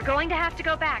 You're going to have to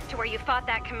go back to where you fought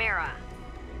that chimera.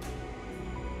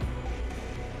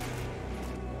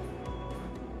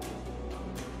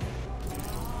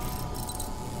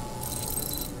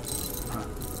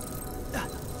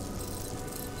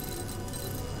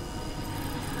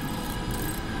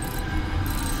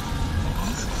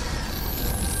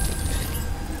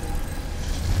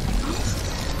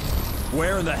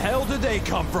 Where in the hell did they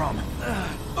come from?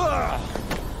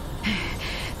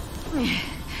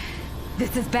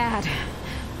 This is bad.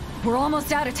 We're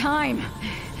almost out of time.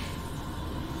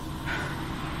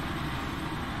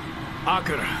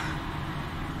 Akira,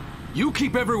 you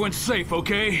keep everyone safe,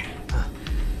 okay?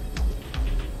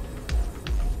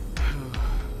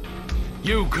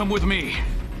 You come with me.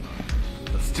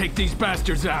 Let's take these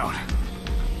bastards out.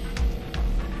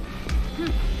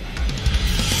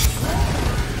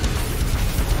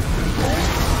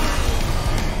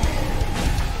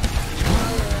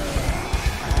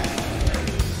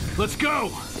 Let's go!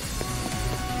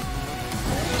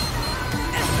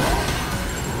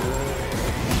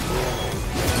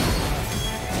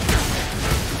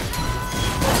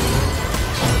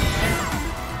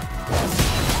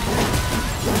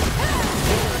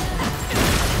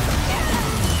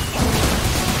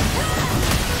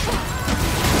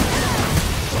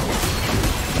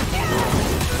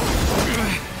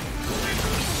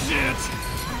 Shit!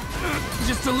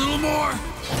 Just a little more!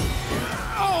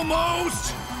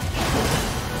 Almost!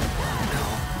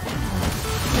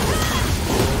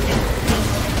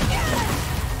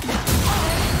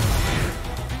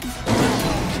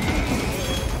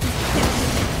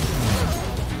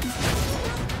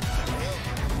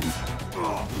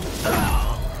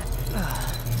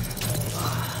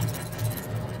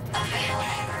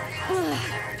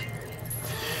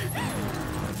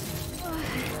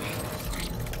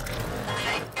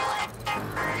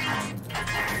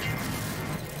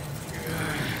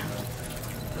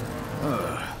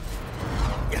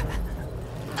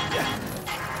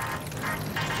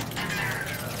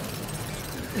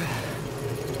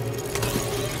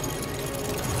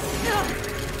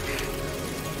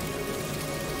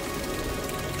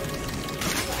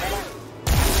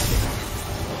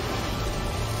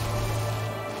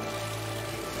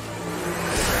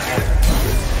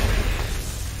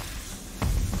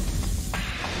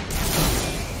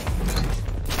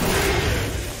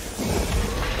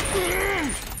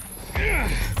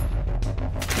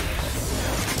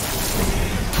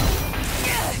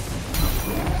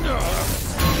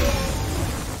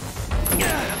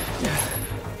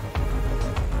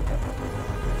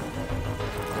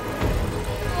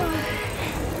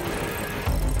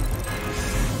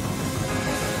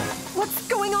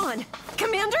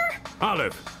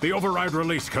 Olive, the override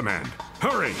release command.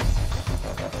 Hurry!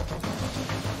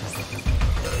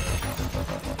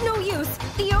 No use!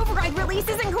 The override release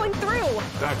isn't going through!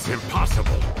 That's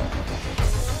impossible.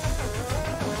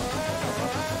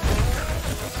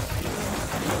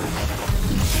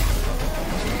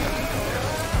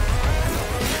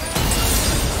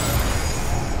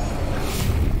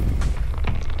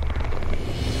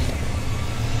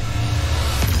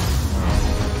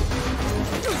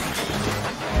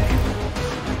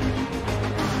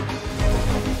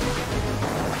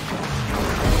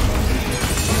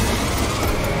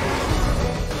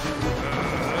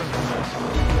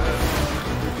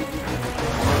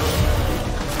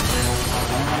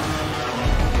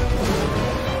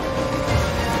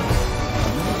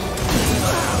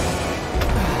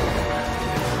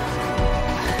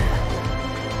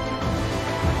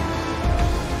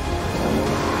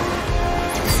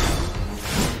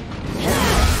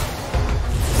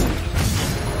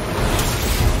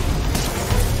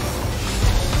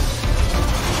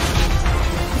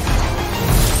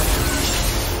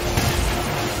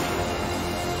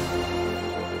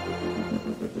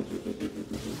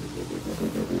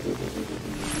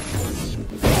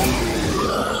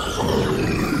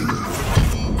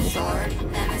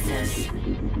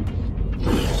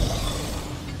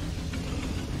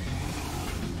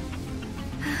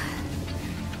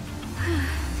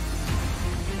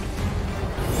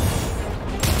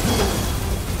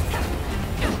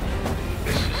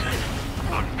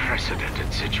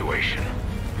 situation.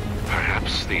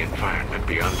 Perhaps the environment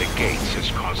beyond the gates has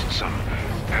caused some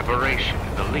aberration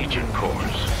in the Legion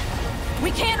cores. We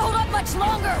can't hold up much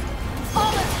longer!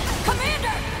 Olive!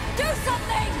 Commander! Do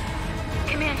something!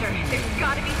 Commander, there's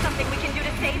gotta be something we can do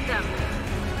to save them.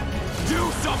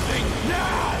 Do something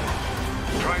now!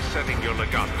 Try sending your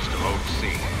legatus to Mode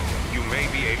C. You may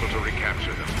be able to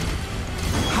recapture them.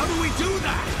 How do we do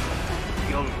that?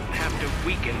 You'll have to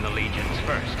weaken the legions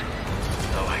first.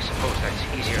 Though I suppose that's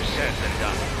easier said than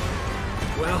done.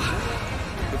 Well,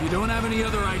 if you don't have any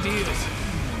other ideas,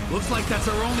 looks like that's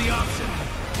our only option.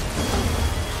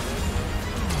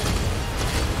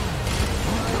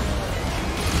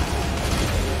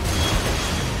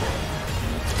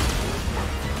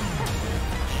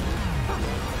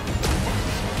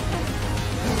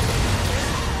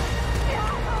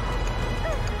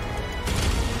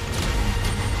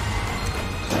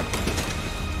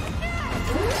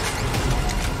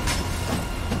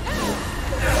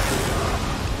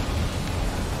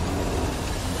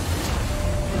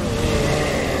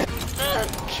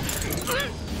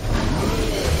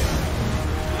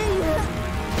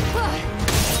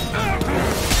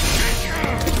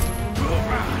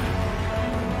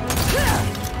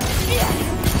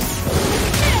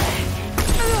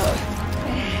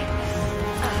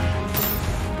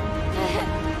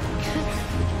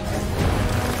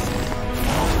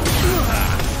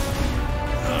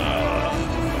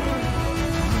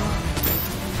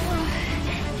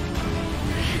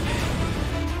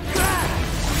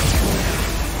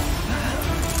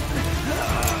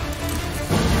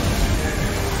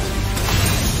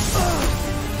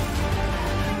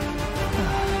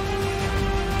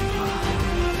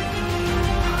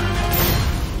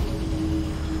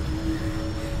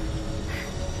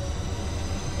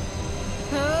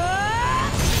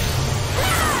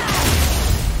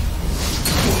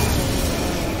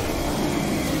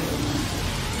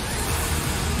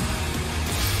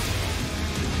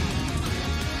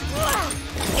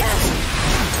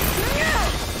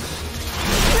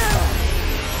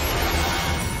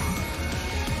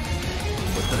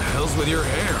 With your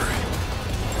hair.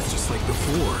 It's just like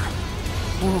before.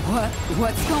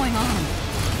 What's going on?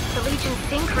 The Legion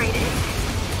sync rate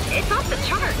it's off the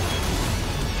charts.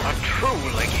 A true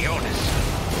Legionis.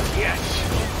 Yes.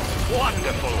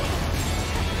 Wonderful.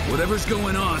 Whatever's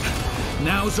going on,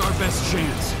 now's our best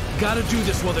chance. Gotta do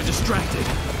this while they're distracted.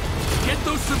 Get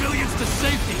those civilians to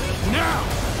safety, now!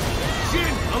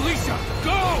 Jin, Alicia,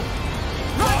 go!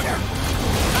 Roger!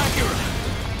 Accurate!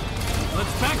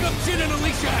 Let's back up Jin and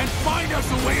Alicia and find us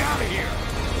a way out of here!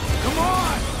 Come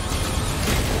on!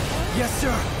 Yes,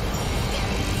 sir.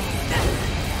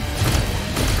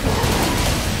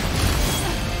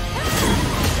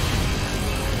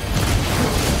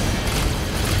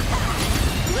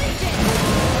 Legion!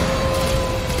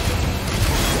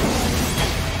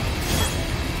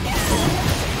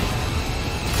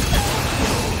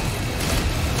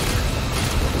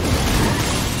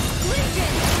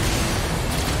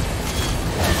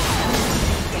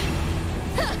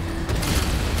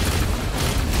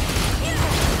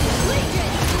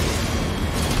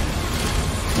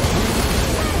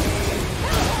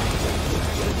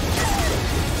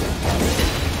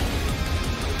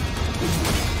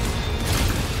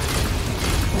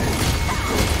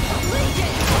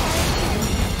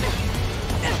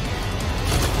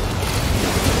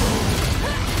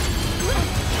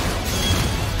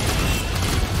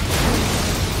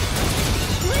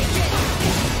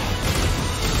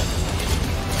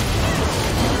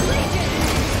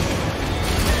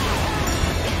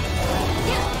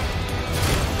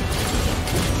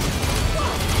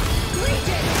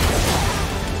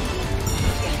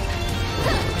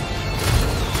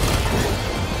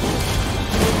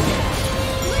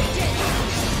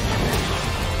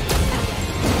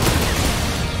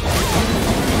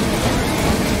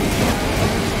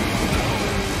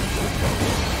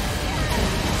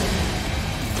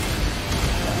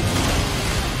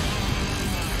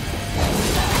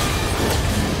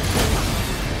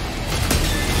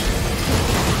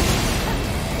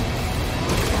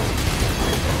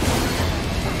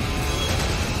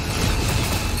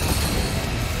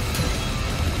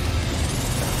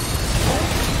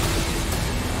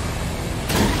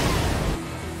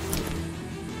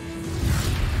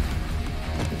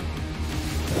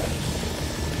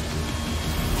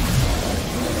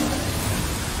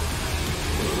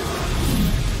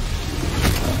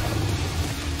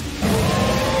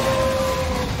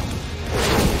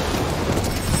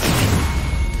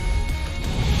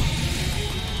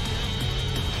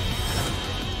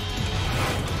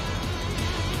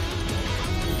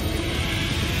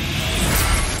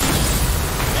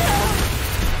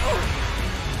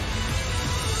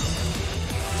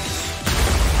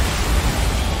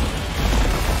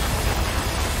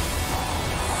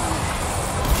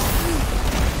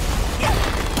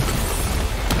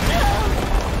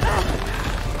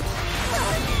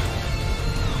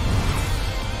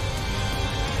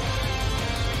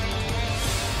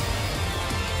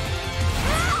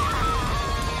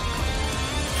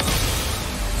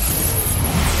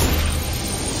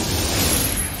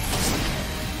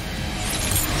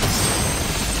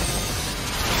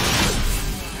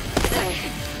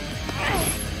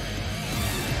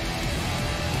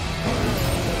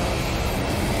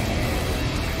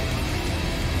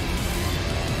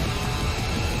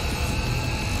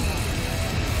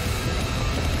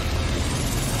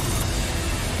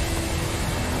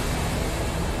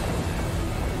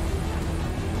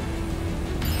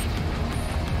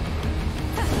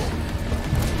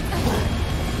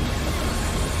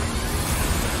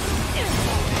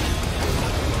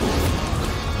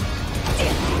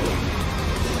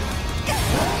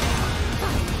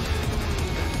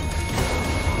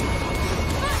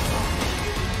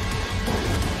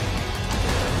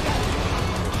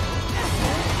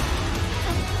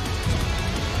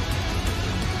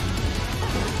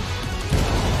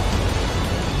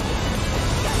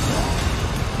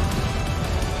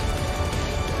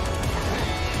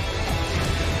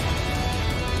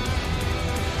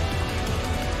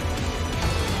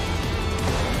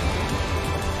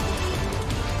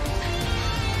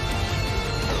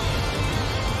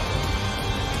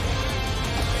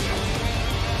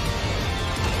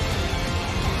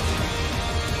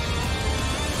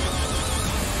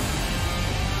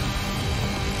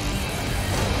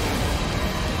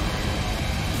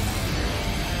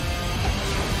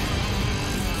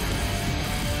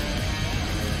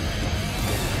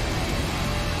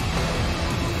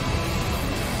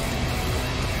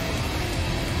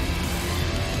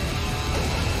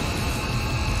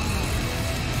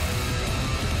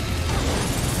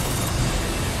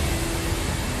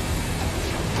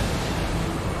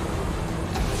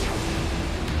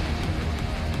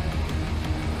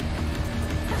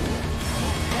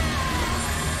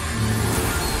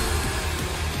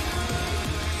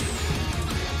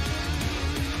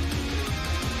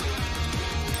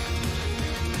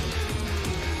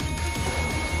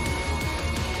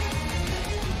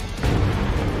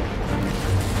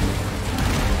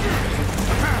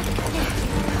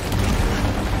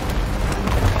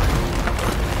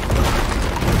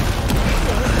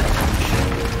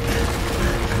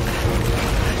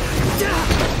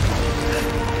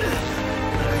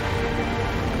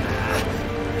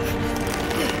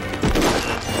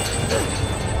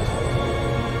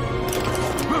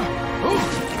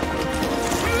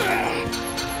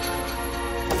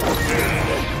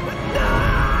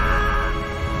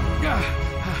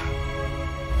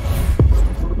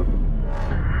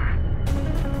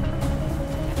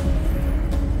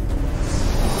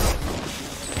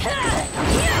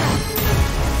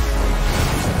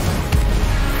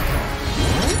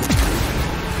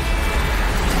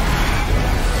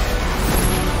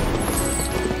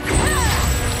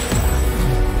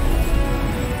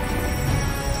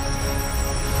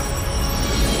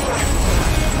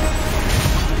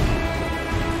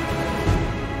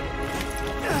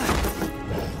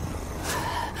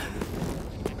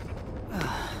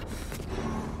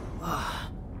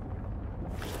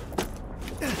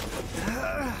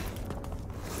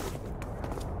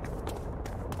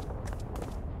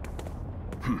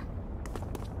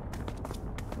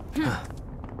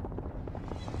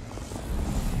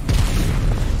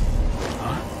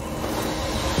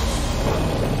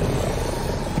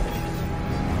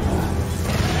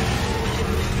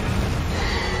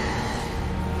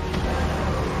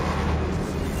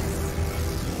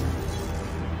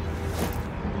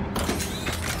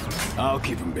 I'll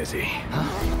keep him busy.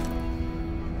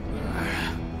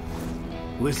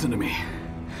 Listen to me.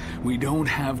 We don't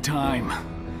have time.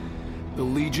 The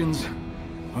Legions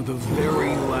are the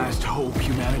very last hope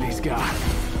humanity's got.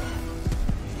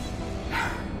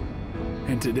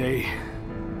 And today,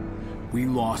 we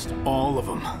lost all of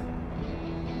them.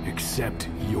 Except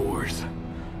yours.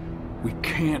 We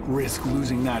can't risk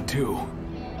losing that too.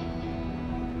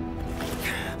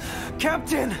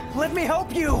 Captain, let me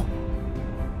help you!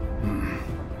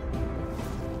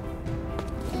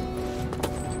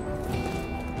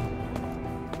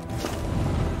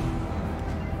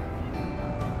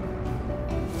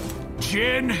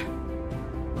 Jin!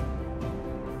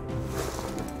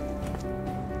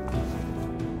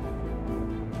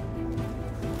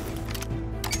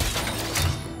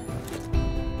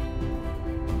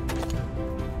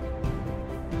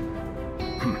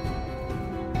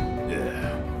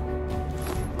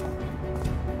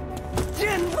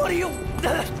 Jin, what are you...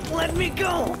 let me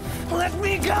go! Let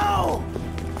me go!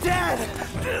 Dad!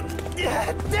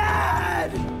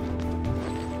 Dad!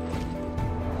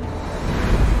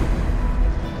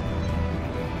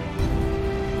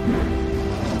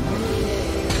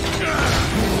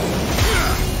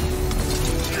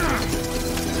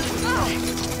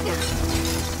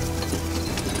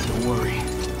 Don't worry.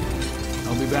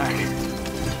 I'll be back.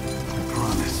 I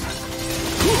promise.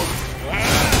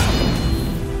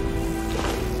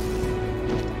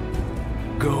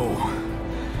 Go.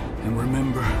 And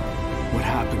remember what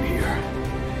happened here.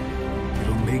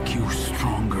 It'll make you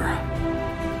stronger.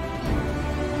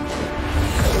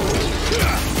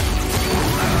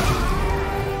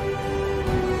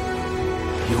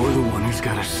 You're the one who's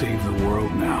gotta save the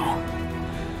world now.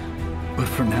 But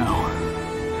for now,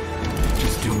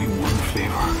 just do me one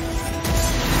favor.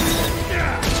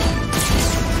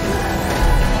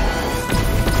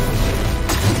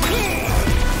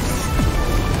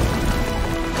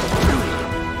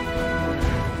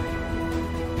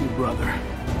 Your brother,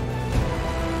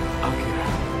 Akira.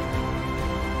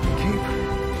 Keep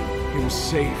him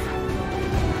safe.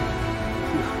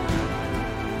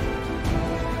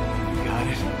 You got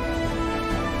it?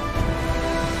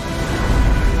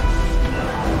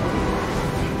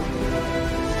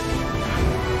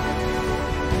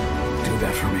 Do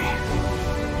that for me.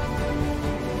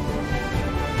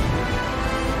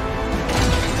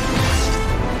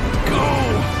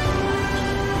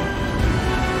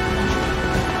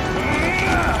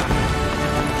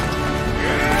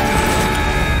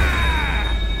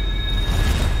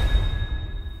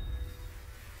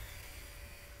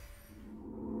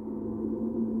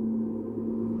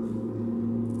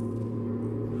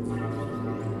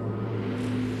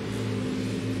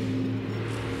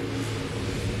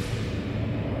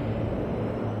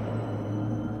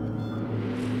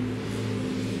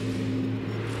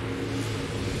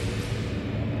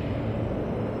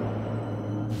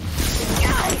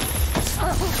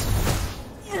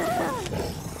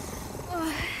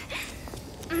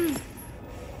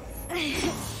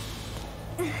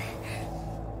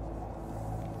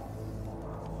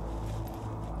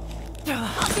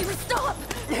 Stop!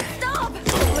 Stop!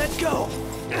 Let go!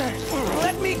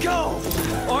 Let me go!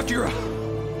 Akira!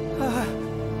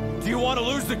 Do you want to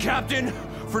lose the captain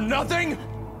for nothing?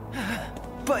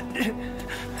 But...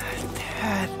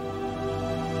 Dad...